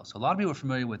well. So a lot of people are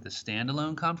familiar with the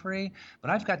standalone comfrey,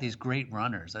 but I've got these great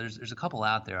runners. There's a couple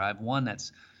out there. I have one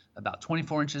that's about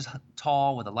 24 inches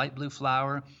tall with a light blue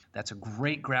flower. That's a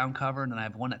great ground cover. And then I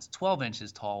have one that's 12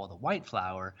 inches tall with a white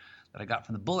flower that I got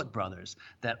from the Bullock brothers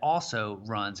that also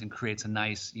runs and creates a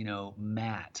nice,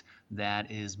 mat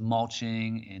that is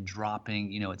mulching and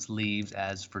dropping, its leaves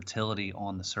as fertility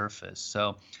on the surface.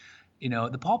 So,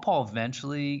 the pawpaw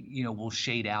eventually, will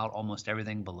shade out almost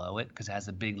everything below it because it has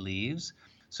the big leaves.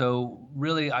 So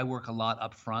really, I work a lot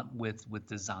up front with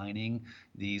designing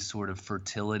these sort of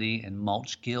fertility and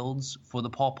mulch guilds for the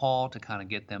pawpaw to kind of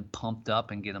get them pumped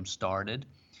up and get them started.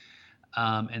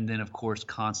 And then, of course,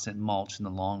 constant mulch in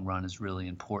the long run is really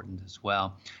important as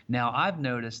well. Now, I've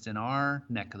noticed in our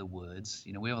neck of the woods,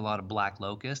 we have a lot of black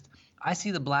locust. I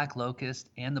see the black locust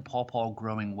and the pawpaw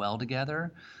growing well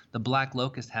together. The black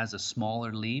locust has a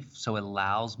smaller leaf, so it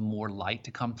allows more light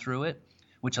to come through it,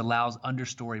 which allows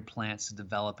understory plants to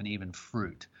develop and even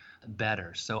fruit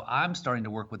better. So I'm starting to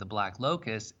work with the black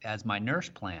locust as my nurse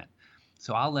plant.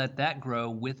 So I'll let that grow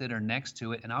with it or next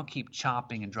to it, and I'll keep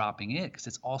chopping and dropping it because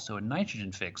it's also a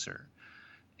nitrogen fixer.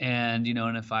 And,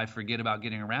 and if I forget about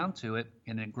getting around to it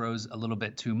and it grows a little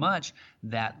bit too much,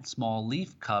 that small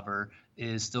leaf cover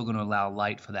is still going to allow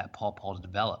light for that pawpaw to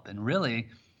develop. And really,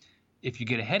 if you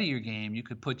get ahead of your game, you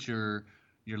could put your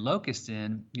locust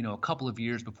in, a couple of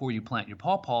years before you plant your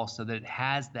pawpaw so that it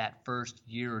has that first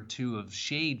year or two of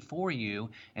shade for you,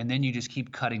 and then you just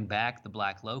keep cutting back the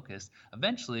black locust.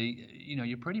 Eventually,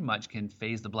 you pretty much can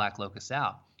phase the black locust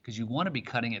out because you want to be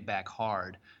cutting it back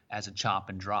hard as a chop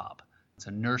and drop. It's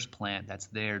a nurse plant that's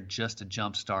there just to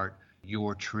jumpstart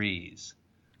your trees.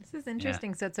 This is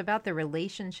interesting. Yeah. So it's about the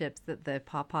relationships that the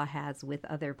pawpaw has with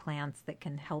other plants that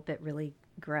can help it really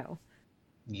grow.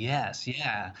 Yes,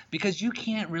 yeah, because you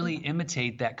can't really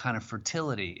imitate that kind of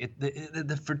fertility.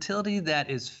 The fertility that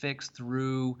is fixed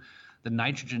through the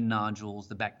nitrogen nodules,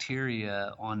 the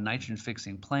bacteria on nitrogen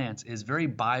fixing plants is very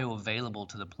bioavailable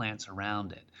to the plants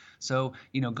around it. So,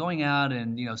 going out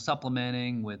and,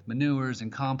 supplementing with manures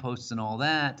and composts and all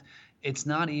that, it's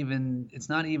not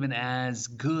even as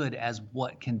good as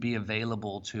what can be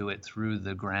available to it through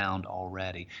the ground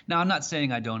already. Now, I'm not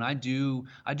saying I don't. I do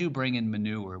bring in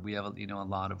manure. We have a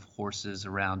lot of horses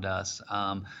around us,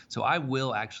 so I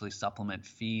will actually supplement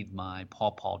feed my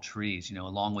pawpaw trees,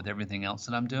 along with everything else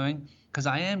that I'm doing, because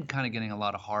I am kind of getting a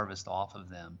lot of harvest off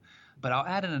of them. But I'll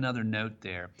add in another note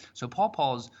there. So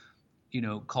pawpaws,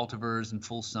 cultivars in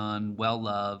full sun, well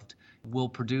loved, will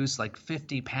produce like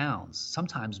 50 pounds,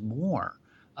 sometimes more,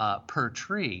 per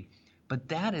tree. But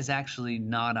that is actually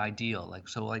not ideal.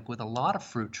 Like with a lot of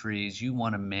fruit trees, you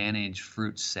want to manage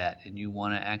fruit set and you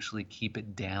want to actually keep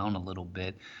it down a little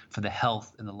bit for the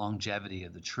health and the longevity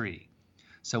of the tree.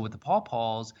 So with the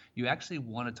pawpaws, you actually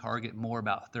want to target more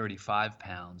about 35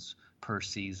 pounds per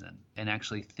season and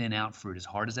actually thin out fruit. As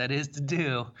hard as that is to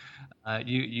do,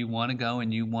 you want to go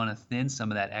and you want to thin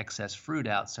some of that excess fruit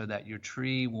out so that your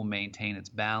tree will maintain its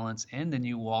balance, and then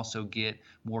you will also get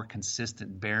more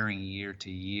consistent bearing year to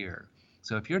year.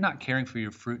 So if you're not caring for your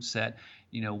fruit set,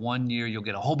 one year you'll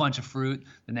get a whole bunch of fruit,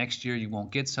 the next year you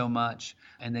won't get so much,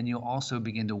 and then you'll also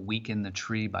begin to weaken the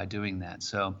tree by doing that.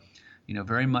 So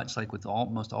very much like with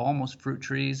almost fruit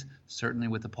trees, certainly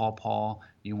with the pawpaw,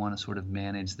 you want to sort of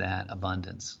manage that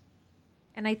abundance.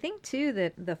 And I think too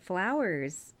that the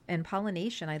flowers and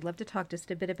pollination, I'd love to talk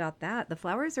just a bit about that. The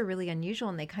flowers are really unusual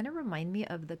and they kind of remind me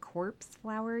of the corpse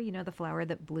flower, the flower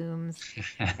that blooms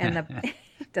and the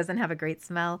doesn't have a great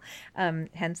smell,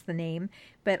 hence the name.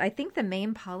 But I think the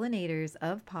main pollinators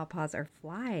of pawpaws are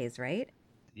flies, right?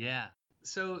 Yeah.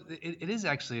 So it is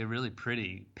actually a really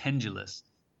pretty pendulous,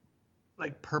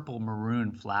 like purple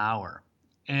maroon flower.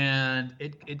 And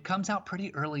it comes out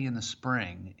pretty early in the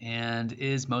spring and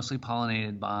is mostly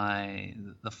pollinated by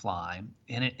the fly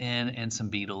and some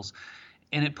beetles.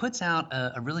 And it puts out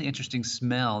a really interesting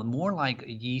smell, more like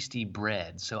a yeasty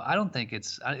bread. So I don't think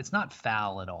it's not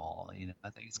foul at all. I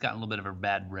think it's gotten a little bit of a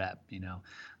bad rep. You don't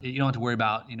have to worry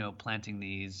about planting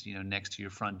these next to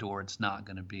your front door. It's not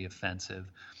going to be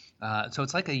offensive. So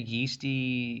it's like a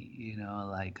yeasty,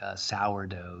 like a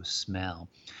sourdough smell.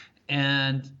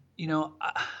 And,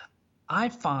 I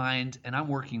find, and I'm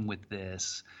working with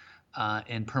this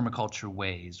in permaculture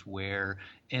ways, where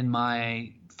in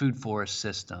my food forest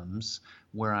systems,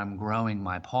 where I'm growing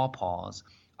my pawpaws,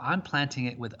 I'm planting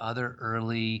it with other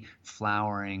early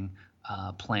flowering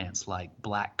plants like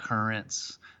black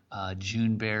currants,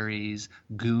 June berries,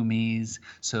 goomies,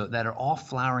 so that are all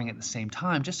flowering at the same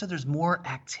time, just so there's more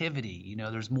activity,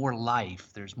 there's more life,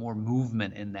 there's more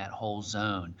movement in that whole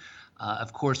zone.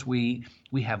 Of course, we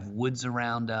have woods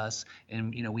around us,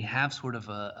 and we have sort of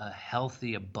a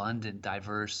healthy, abundant,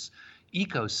 diverse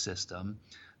ecosystem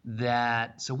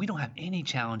so we don't have any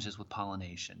challenges with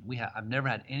pollination. I've never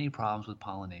had any problems with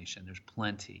pollination. There's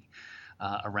plenty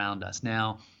around us.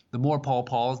 Now, the more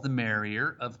pawpaws, the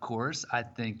merrier. Of course, I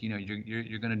think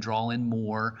you're going to draw in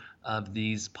more of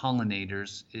these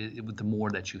pollinators with the more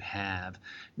that you have.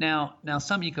 Now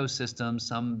some ecosystems,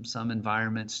 some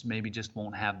environments maybe just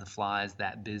won't have the flies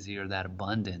that busy or that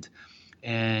abundant,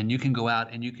 and you can go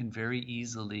out and you can very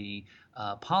easily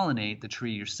pollinate the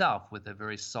tree yourself with a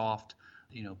very soft,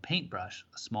 paintbrush,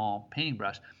 a small painting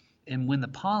brush. And when the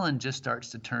pollen just starts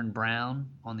to turn brown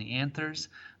on the anthers,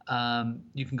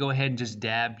 you can go ahead and just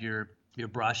dab your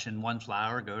brush in one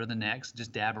flower, go to the next,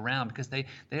 just dab around, because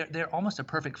they're almost a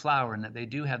perfect flower in that they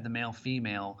do have the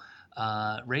male-female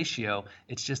ratio.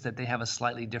 It's just that they have a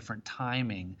slightly different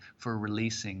timing for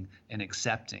releasing and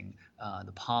accepting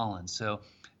the pollen. So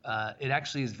it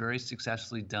actually is very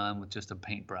successfully done with just a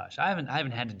paintbrush. I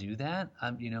haven't had to do that,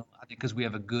 I think because we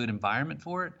have a good environment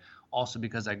for it. Also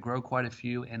because I grow quite a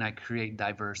few and I create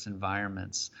diverse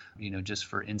environments, just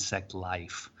for insect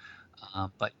life.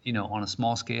 But on a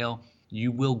small scale,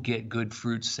 you will get good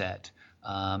fruit set.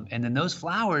 And then those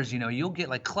flowers, you'll get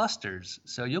like clusters.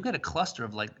 So you'll get a cluster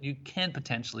of you can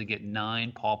potentially get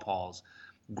 9 pawpaws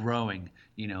growing,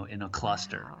 in a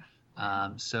cluster.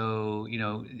 Wow. So,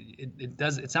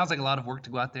 it sounds like a lot of work to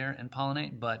go out there and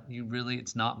pollinate, but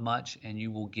it's not much, and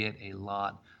you will get a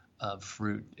lot of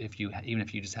fruit even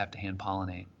if you just have to hand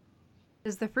pollinate.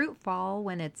 Does the fruit fall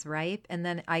when it's ripe? And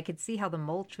then I could see how the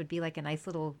mulch would be like a nice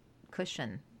little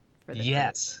cushion for the fruit.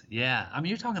 Yes, yeah. I mean,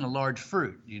 you're talking a large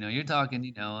fruit. You're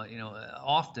talking,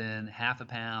 often half a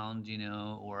pound,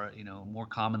 or more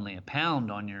commonly a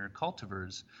pound on your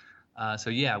cultivars.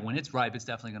 So yeah, when it's ripe, it's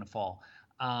definitely going to fall.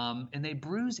 and they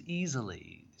bruise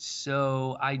easily.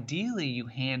 So ideally, you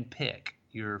hand pick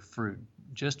your fruit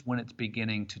just when it's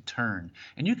beginning to turn,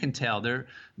 and you can tell they're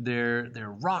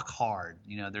rock hard.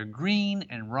 They're green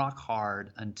and rock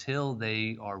hard until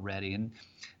they are ready. And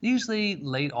usually,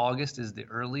 late August is the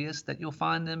earliest that you'll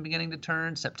find them beginning to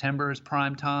turn. September is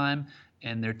prime time,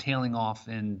 and they're tailing off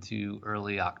into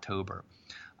early October.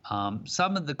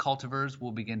 Some of the cultivars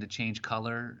will begin to change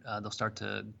color. They'll start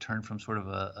to turn from sort of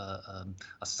a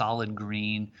solid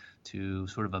green to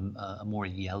sort of a more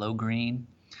yellow green.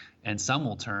 And some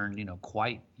will turn,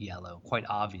 quite yellow, quite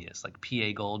obvious. Like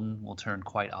PA Golden will turn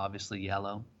quite obviously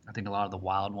yellow. I think a lot of the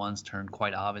wild ones turn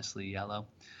quite obviously yellow.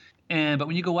 But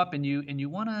when you go up and you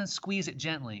want to squeeze it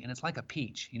gently, and it's like a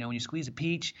peach. When you squeeze a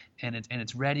peach and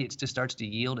it's ready, it just starts to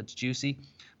yield. It's juicy.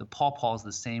 The Paw Paw is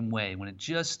the same way.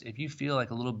 If you feel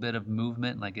like a little bit of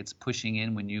movement, like it's pushing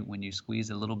in when you squeeze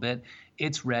a little bit,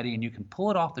 it's ready, and you can pull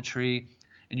it off the tree,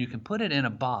 and you can put it in a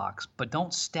box, but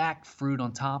don't stack fruit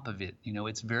on top of it.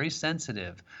 It's very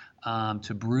sensitive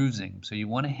to bruising, so you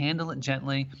want to handle it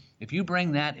gently. If you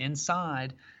bring that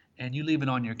inside and you leave it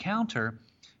on your counter,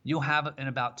 you'll have it in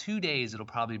about 2 days. It'll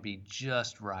probably be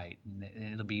just right.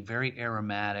 And it'll be very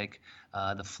aromatic.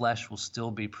 The flesh will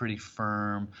still be pretty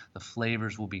firm. The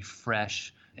flavors will be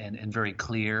fresh and very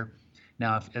clear.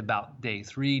 Now, if about day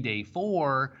 3, day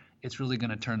 4, it's really going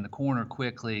to turn the corner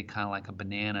quickly, kind of like a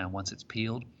banana once it's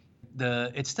peeled.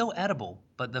 It's still edible,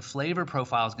 but the flavor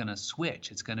profile is going to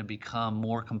switch. It's going to become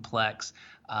more complex.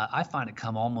 I find it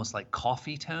come almost like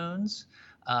coffee tones.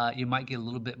 You might get a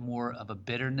little bit more of a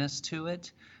bitterness to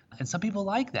it. And some people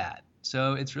like that.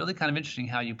 So it's really kind of interesting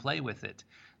how you play with it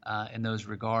in those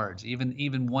regards.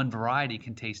 Even one variety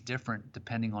can taste different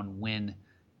depending on when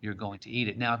you're going to eat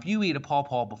it. Now, if you eat a Paw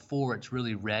Paw before it's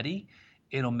really ready,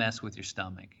 it'll mess with your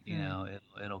stomach.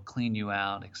 It'll clean you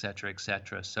out, et cetera, et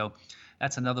cetera. So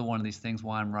that's another one of these things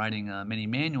why I'm writing many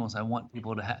manuals. I want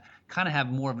people to kind of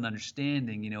have more of an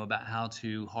understanding, about how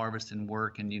to harvest and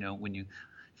work. And, when you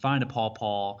find a Paw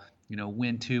Paw,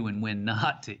 when to and when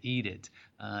not to eat it,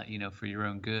 for your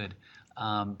own good.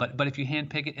 But if you hand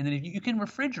pick it, and then if you can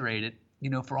refrigerate it,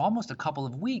 for almost a couple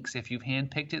of weeks, if you've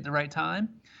hand picked it at the right time,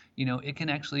 it can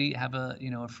actually have a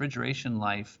refrigeration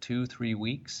life 2-3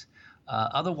 weeks.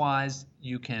 Otherwise,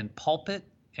 you can pulp it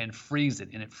and freeze it,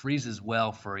 and it freezes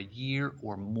well for a year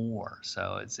or more.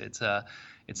 So it's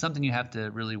something you have to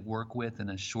really work with in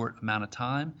a short amount of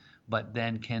time, but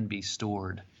then can be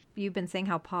stored. You've been saying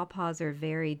how Paw Paws are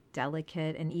very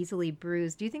delicate and easily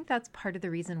bruised. Do you think that's part of the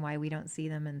reason why we don't see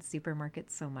them in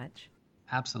supermarkets so much?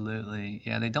 Absolutely.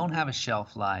 Yeah, they don't have a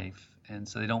shelf life, and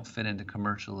so they don't fit into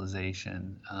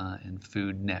commercialization in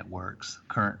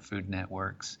current food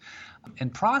networks.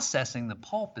 And processing the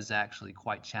pulp is actually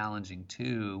quite challenging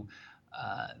too.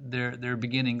 They're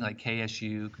beginning, like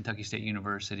KSU, Kentucky State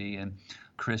University, and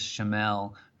Chris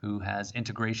Schimmel, who has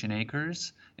Integration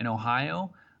Acres in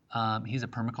Ohio. He's a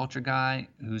permaculture guy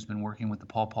who's been working with the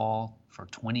Paw Paw for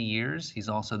 20 years. He's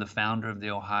also the founder of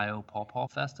the Ohio Paw Paw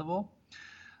Festival.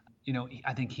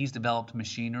 I think he's developed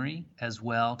machinery as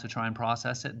well to try and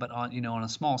process it, but on a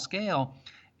small scale,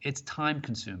 it's time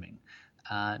consuming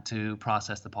to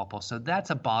process the Paw Paw. So that's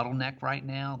a bottleneck right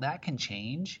now. That can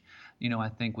change. I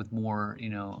think with more,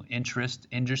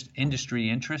 industry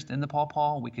interest in the Paw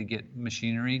Paw, we could get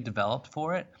machinery developed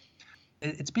for it.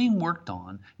 It's being worked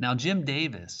on. Now, Jim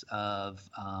Davis of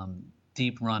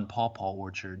Deep Run Paw Paw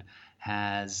Orchard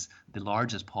has the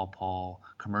largest Paw Paw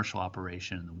commercial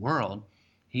operation in the world.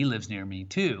 He lives near me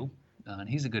too, and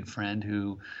he's a good friend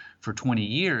who for 20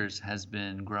 years has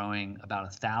been growing about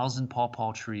 1,000 Paw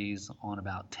Paw trees on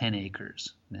about 10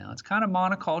 acres. Now, it's kind of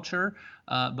monoculture,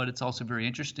 but it's also very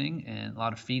interesting and a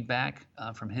lot of feedback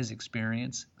from his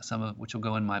experience, some of which will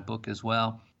go in my book as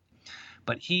well.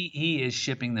 But he is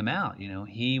shipping them out.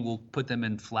 He will put them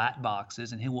in flat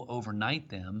boxes and he will overnight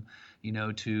them,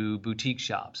 to boutique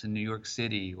shops in New York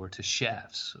City or to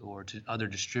chefs or to other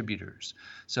distributors.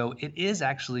 So it is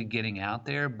actually getting out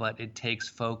there, but it takes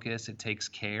focus, it takes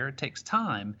care, it takes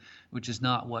time, which is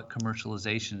not what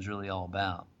commercialization is really all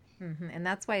about. Mm-hmm. And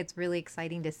that's why it's really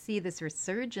exciting to see this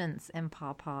resurgence in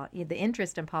Paw Paw, the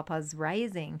interest in Paw Paws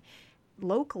rising.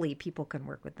 Locally, people can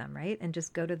work with them, right? And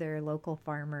just go to their local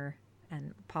farmer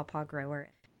and Paw Paw grower.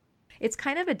 It's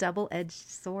kind of a double-edged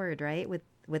sword, right?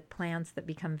 With plants that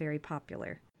become very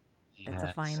popular. It's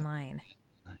a fine line.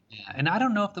 Yeah, and I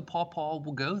don't know if the Paw Paw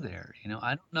will go there.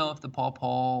 I don't know if the Paw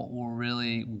Paw will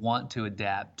really want to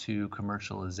adapt to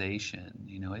commercialization.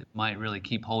 It might really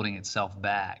keep holding itself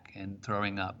back and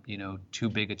throwing up, too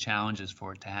big a challenges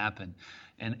for it to happen.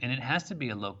 And it has to be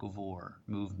a locavore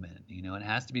movement. It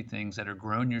has to be things that are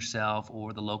grown yourself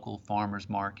or the local farmers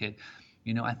market.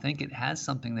 I think it has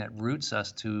something that roots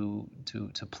us to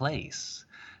place.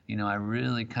 I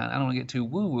really I don't want to get too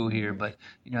woo woo here, but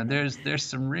there's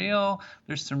some real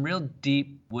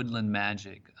deep woodland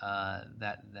magic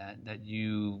that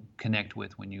you connect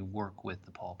with when you work with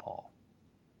the Paw Paw.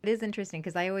 It is interesting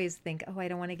because I always think, oh, I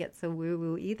don't want to get so woo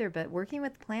woo either. But working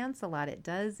with plants a lot,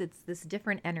 it's this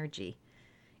different energy.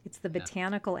 It's the Yeah.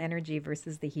 botanical energy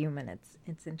versus the human.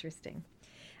 It's interesting.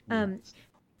 Um, Yes.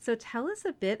 So tell us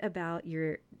a bit about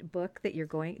your book that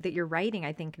you're writing,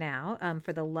 I think now,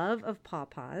 for the love of Paw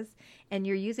Paws, and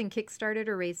you're using Kickstarter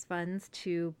to raise funds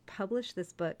to publish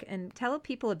this book. And tell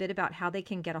people a bit about how they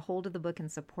can get a hold of the book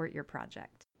and support your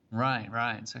project. Right,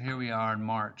 right. So here we are in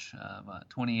March of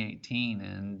 2018,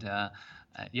 and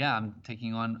yeah, I'm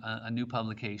taking on a new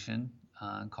publication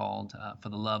called For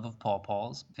the Love of Paw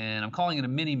Paws, and I'm calling it a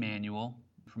mini manual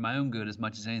for my own good as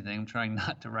much as anything. I'm trying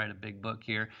not to write a big book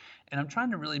here, and I'm trying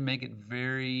to really make it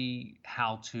very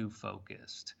how-to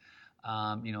focused.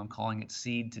 I'm calling it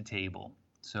Seed to Table.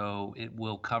 So it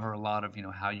will cover a lot of,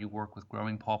 how you work with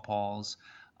growing pawpaws,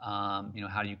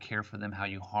 how you care for them, how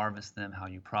you harvest them, how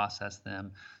you process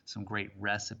them, some great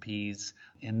recipes,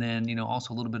 and then,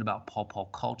 also a little bit about pawpaw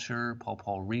culture,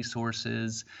 pawpaw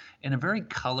resources, in a very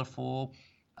colorful,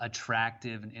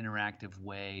 attractive, and interactive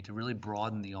way to really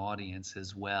broaden the audience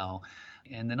as well.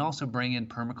 And then also bring in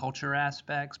permaculture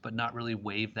aspects, but not really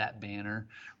wave that banner,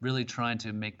 really trying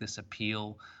to make this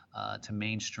appeal to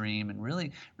mainstream. And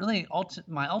really,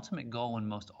 my ultimate goal in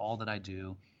most all that I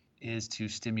do is to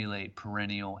stimulate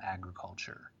perennial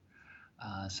agriculture.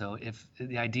 So if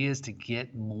the idea is to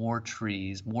get more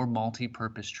trees, more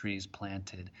multi-purpose trees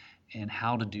planted, and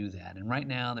how to do that. And right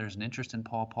now there's an interest in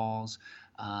pawpaws,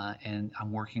 and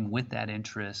I'm working with that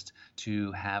interest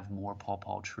to have more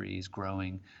pawpaw trees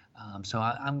growing.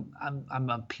 I'm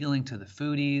appealing to the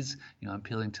foodies, I'm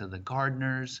appealing to the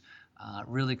gardeners,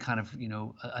 really kind of,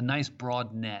 a nice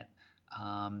broad net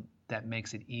that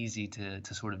makes it easy to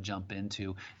sort of jump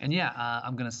into. And yeah,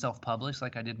 I'm going to self-publish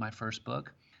like I did my first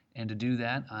book. And to do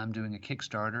that, I'm doing a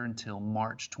Kickstarter until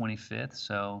March 25th.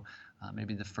 So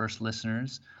maybe the first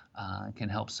listeners can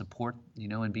help support,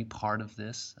 and be part of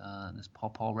this Paw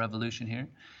Paw revolution here.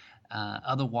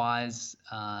 Otherwise,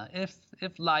 if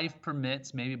life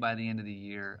permits, maybe by the end of the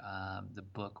year, the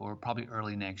book, or probably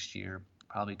early next year,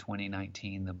 probably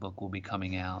 2019, the book will be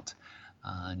coming out,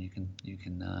 and you can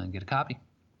get a copy.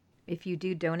 If you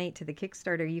do donate to the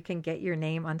Kickstarter, you can get your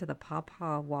name onto the Paw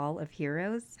Paw Wall of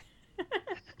Heroes,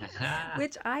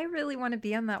 which I really want to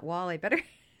be on that wall. I better.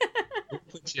 We'll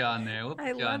put you on there.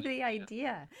 I love the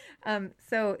idea.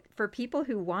 So for people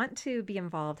who want to be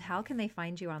involved, how can they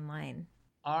find you online?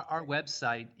 Our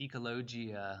website,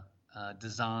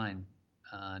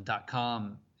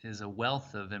 ecologiadesign.com, is a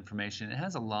wealth of information. It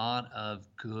has a lot of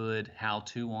good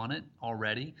how-to on it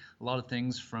already. A lot of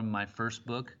things from my first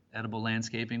book, Edible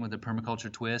Landscaping with a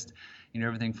Permaculture Twist.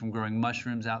 Everything from growing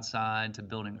mushrooms outside to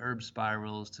building herb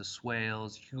spirals to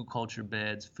swales, hugelkultur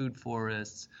beds, food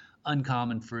forests,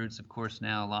 uncommon fruits. Of course,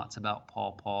 now lots about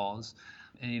Paw Paws.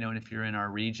 And if you're in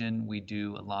our region, we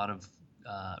do a lot of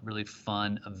really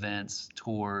fun events,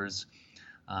 tours,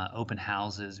 open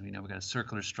houses. We've got a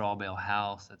circular straw bale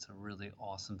house. That's a really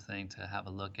awesome thing to have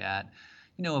a look at.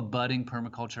 A budding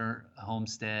permaculture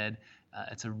homestead.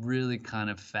 It's a really kind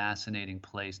of fascinating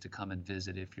place to come and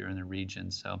visit if you're in the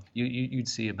region. So you'd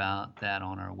see about that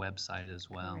on our website as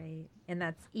well. Right. And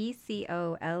that's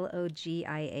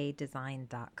ECOLOGIA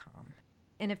design.com.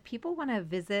 And if people want to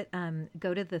visit,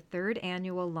 go to the 3rd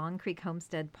annual Long Creek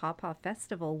Homestead Paw Paw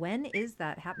Festival, when is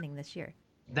that happening this year?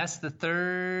 That's the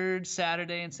 3rd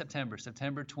Saturday in September,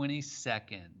 September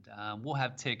 22nd. We'll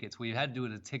have tickets. We had to do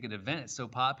it at a ticket event. It's so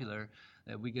popular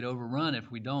that we get overrun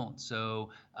if we don't. So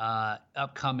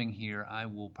upcoming here, I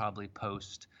will probably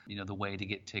post, the way to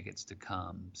get tickets to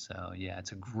come. So yeah,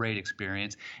 it's a great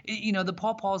experience. The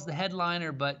Paw Paw is the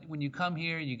headliner, but when you come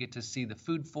here, you get to see the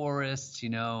food forests,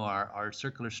 our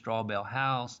circular straw bale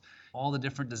house, all the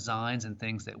different designs and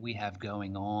things that we have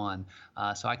going on.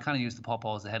 So I kind of use the Paw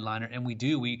Paw as the headliner, and we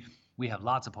have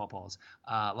lots of Paw Paws,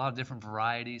 a lot of different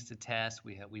varieties to test.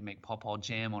 We make Paw Paw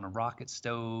jam on a rocket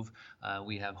stove.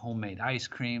 We have homemade ice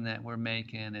cream that we're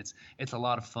making. It's a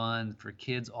lot of fun for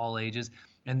kids all ages.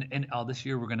 And this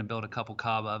year we're going to build a couple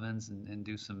cob ovens and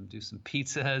do some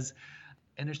pizzas.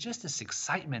 And there's just this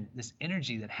excitement, this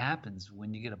energy that happens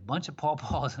when you get a bunch of Paw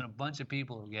Paws and a bunch of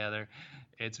people together.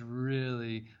 It's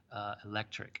really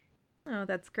electric. Oh,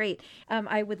 that's great.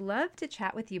 I would love to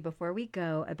chat with you before we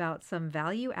go about some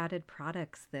value-added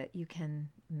products that you can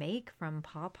make from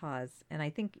Paw Paws. And I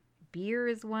think beer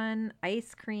is one,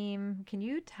 ice cream. Can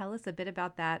you tell us a bit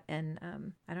about that? And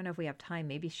I don't know if we have time,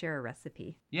 maybe share a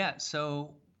recipe. Yeah,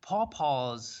 so Paw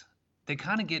Paws, they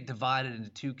kind of get divided into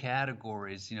two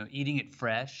categories, eating it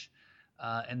fresh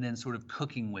and then sort of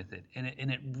cooking with it. And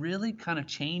it really kind of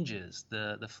changes.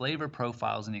 The flavor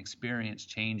profiles and the experience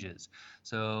changes.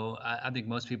 So I think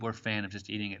most people are a fan of just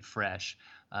eating it fresh.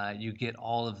 You get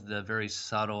all of the very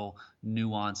subtle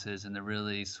nuances and the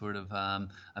really sort of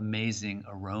amazing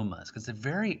aromas because it's a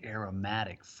very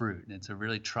aromatic fruit and it's a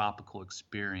really tropical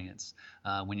experience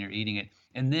when you're eating it.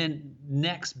 And then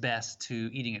next best to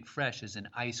eating it fresh is an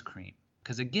ice cream.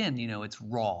 Because again, it's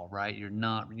raw, right? You're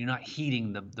not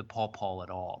heating the Paw Paw at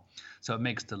all. So it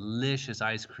makes delicious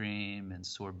ice cream and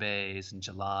sorbets and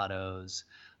gelatos.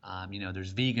 There's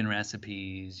vegan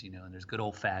recipes, and there's good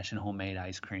old-fashioned homemade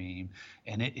ice cream,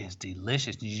 and it is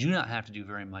delicious. You do not have to do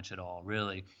very much at all,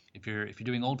 really. If you're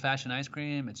doing old-fashioned ice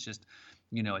cream, it's just,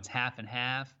 it's half and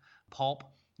half. Pulp,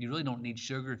 you really don't need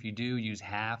sugar. If you do, use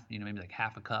half, maybe like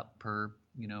half a cup per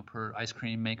ice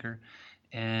cream maker.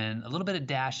 And a little bit of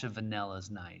dash of vanilla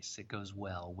is nice. It goes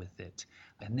well with it.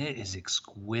 And it is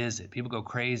exquisite. People go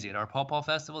crazy. At our Paw Paw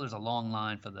Festival, there's a long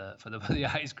line for the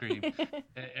ice cream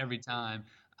every time.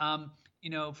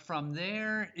 From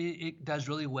there, it does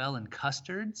really well in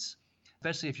custards,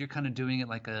 especially if you're kind of doing it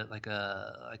like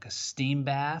a steam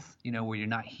bath, where you're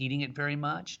not heating it very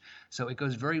much. So it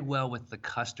goes very well with the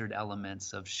custard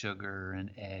elements of sugar and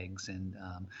eggs and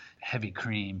heavy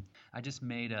cream. I just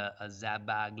made a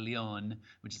zabaglione,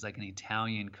 which is like an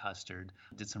Italian custard.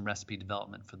 Did some recipe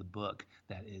development for the book.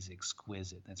 That is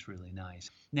exquisite. That's really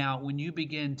nice. Now, when you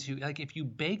begin to, if you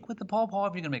bake with the Paw Paw,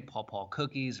 if you're going to make Paw Paw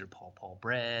cookies or Paw Paw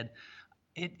bread,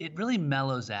 it really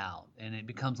mellows out and it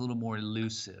becomes a little more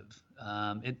elusive.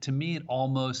 To me, it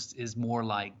almost is more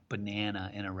like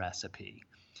banana in a recipe.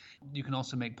 You can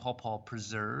also make Paw Paw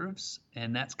preserves,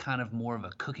 and that's kind of more of a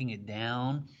cooking it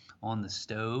down on the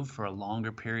stove for a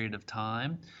longer period of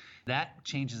time. That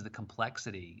changes the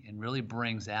complexity and really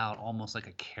brings out almost like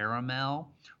a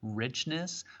caramel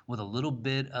richness with a little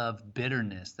bit of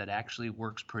bitterness that actually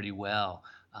works pretty well,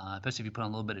 especially if you put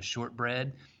on a little bit of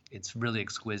shortbread. It's really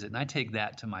exquisite. And I take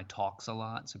that to my talks a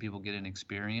lot so people get an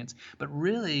experience. But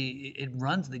really, it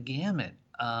runs the gamut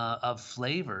of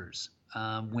flavors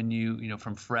when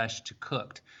from fresh to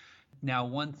cooked. Now,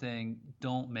 one thing,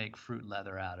 don't make fruit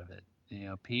leather out of it.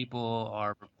 People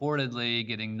are reportedly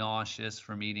getting nauseous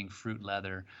from eating fruit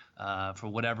leather for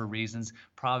whatever reasons,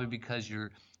 probably because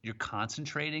you're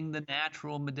concentrating the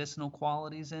natural medicinal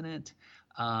qualities in it.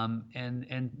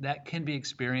 And that can be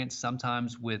experienced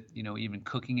sometimes with, even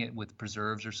cooking it with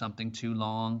preserves or something too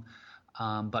long.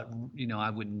 But I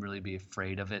wouldn't really be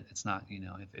afraid of it. It's not,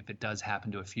 if it does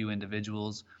happen to a few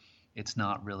individuals, it's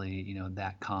not really,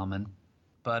 that common.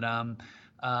 But,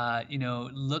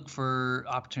 look for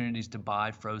opportunities to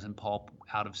buy frozen pulp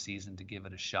out of season to give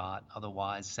it a shot.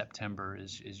 Otherwise, September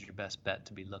is your best bet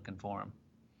to be looking for them.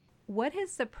 What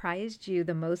has surprised you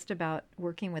the most about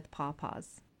working with Paw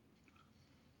Paws?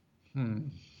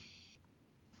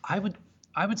 I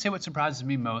would say what surprises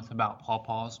me most about Paw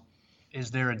Paws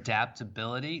is their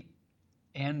adaptability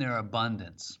and their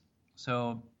abundance.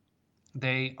 So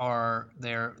they're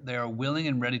willing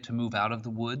and ready to move out of the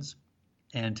woods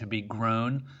and to be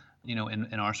grown,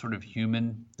 in our sort of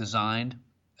human designed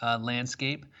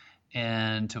landscape,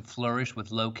 and to flourish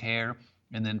with low care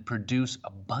and then produce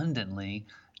abundantly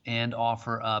and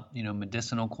offer up,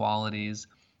 medicinal qualities.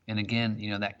 And again,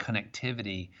 that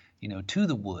connectivity, to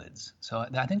the woods. So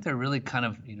I think they're really kind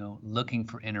of, looking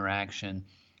for interaction,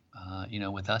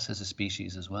 with us as a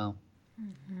species as well.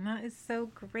 That is so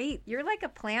great. You're like a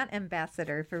plant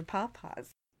ambassador for Paw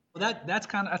Paws. Well, that's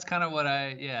kind of what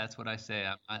that's what I say.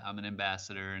 I'm an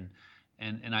ambassador,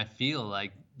 and I feel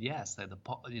like yes, that the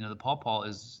Paw Paw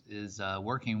is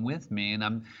working with me,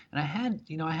 and I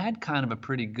had kind of a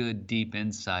pretty good deep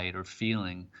insight or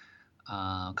feeling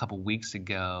a couple weeks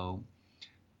ago,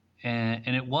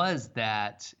 and it was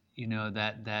that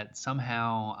that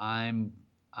somehow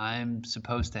I'm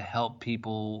supposed to help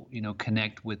people,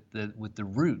 connect with the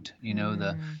root,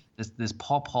 this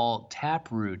Paw Paw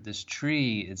taproot, this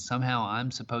tree. It's somehow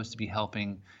I'm supposed to be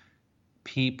helping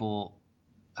people,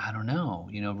 I don't know,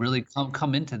 really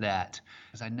come into that,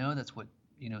 because I know that's what,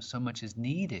 so much is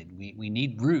needed. We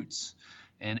need roots,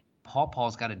 and Paw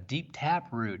Paw's got a deep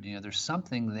taproot. There's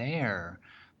something there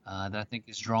that I think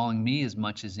is drawing me as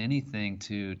much as anything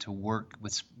to work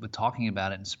with talking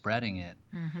about it and spreading it.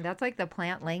 That's like the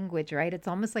plant language, right? It's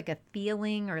almost like a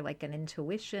feeling or like an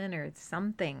intuition or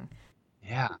something.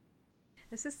 Yeah.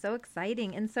 This is so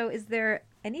exciting. And so, is there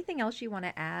anything else you want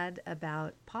to add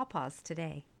about Paw Paws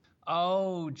today?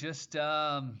 Oh, just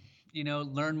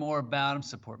learn more about them,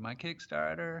 support my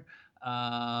Kickstarter.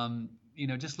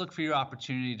 Just look for your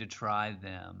opportunity to try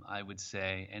them, I would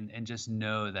say, and just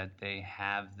know that they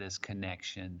have this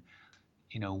connection,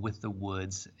 with the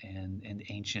woods and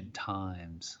ancient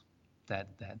times that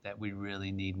we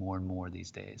really need more and more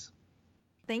these days.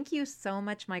 Thank you so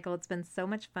much, Michael. It's been so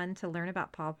much fun to learn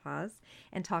about Paw Paws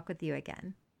and talk with you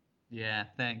again. Yeah,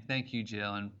 thank you,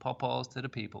 Jill, and Paw Paws to the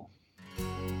people.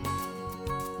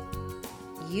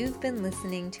 You've been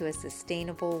listening to a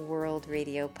Sustainable World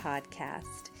Radio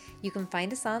podcast. You can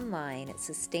find us online at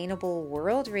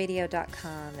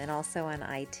sustainableworldradio.com and also on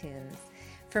iTunes.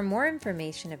 For more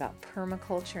information about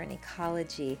permaculture and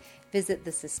ecology, visit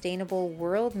the Sustainable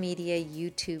World Media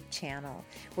YouTube channel,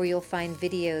 where you'll find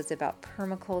videos about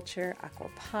permaculture,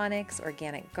 aquaponics,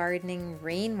 organic gardening,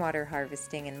 rainwater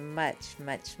harvesting, and much,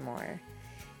 much more.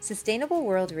 Sustainable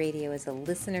World Radio is a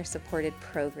listener-supported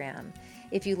program.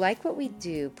 If you like what we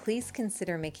do, please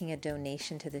consider making a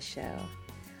donation to the show.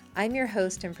 I'm your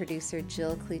host and producer,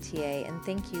 Jill Cloutier, and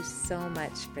thank you so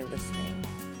much for listening.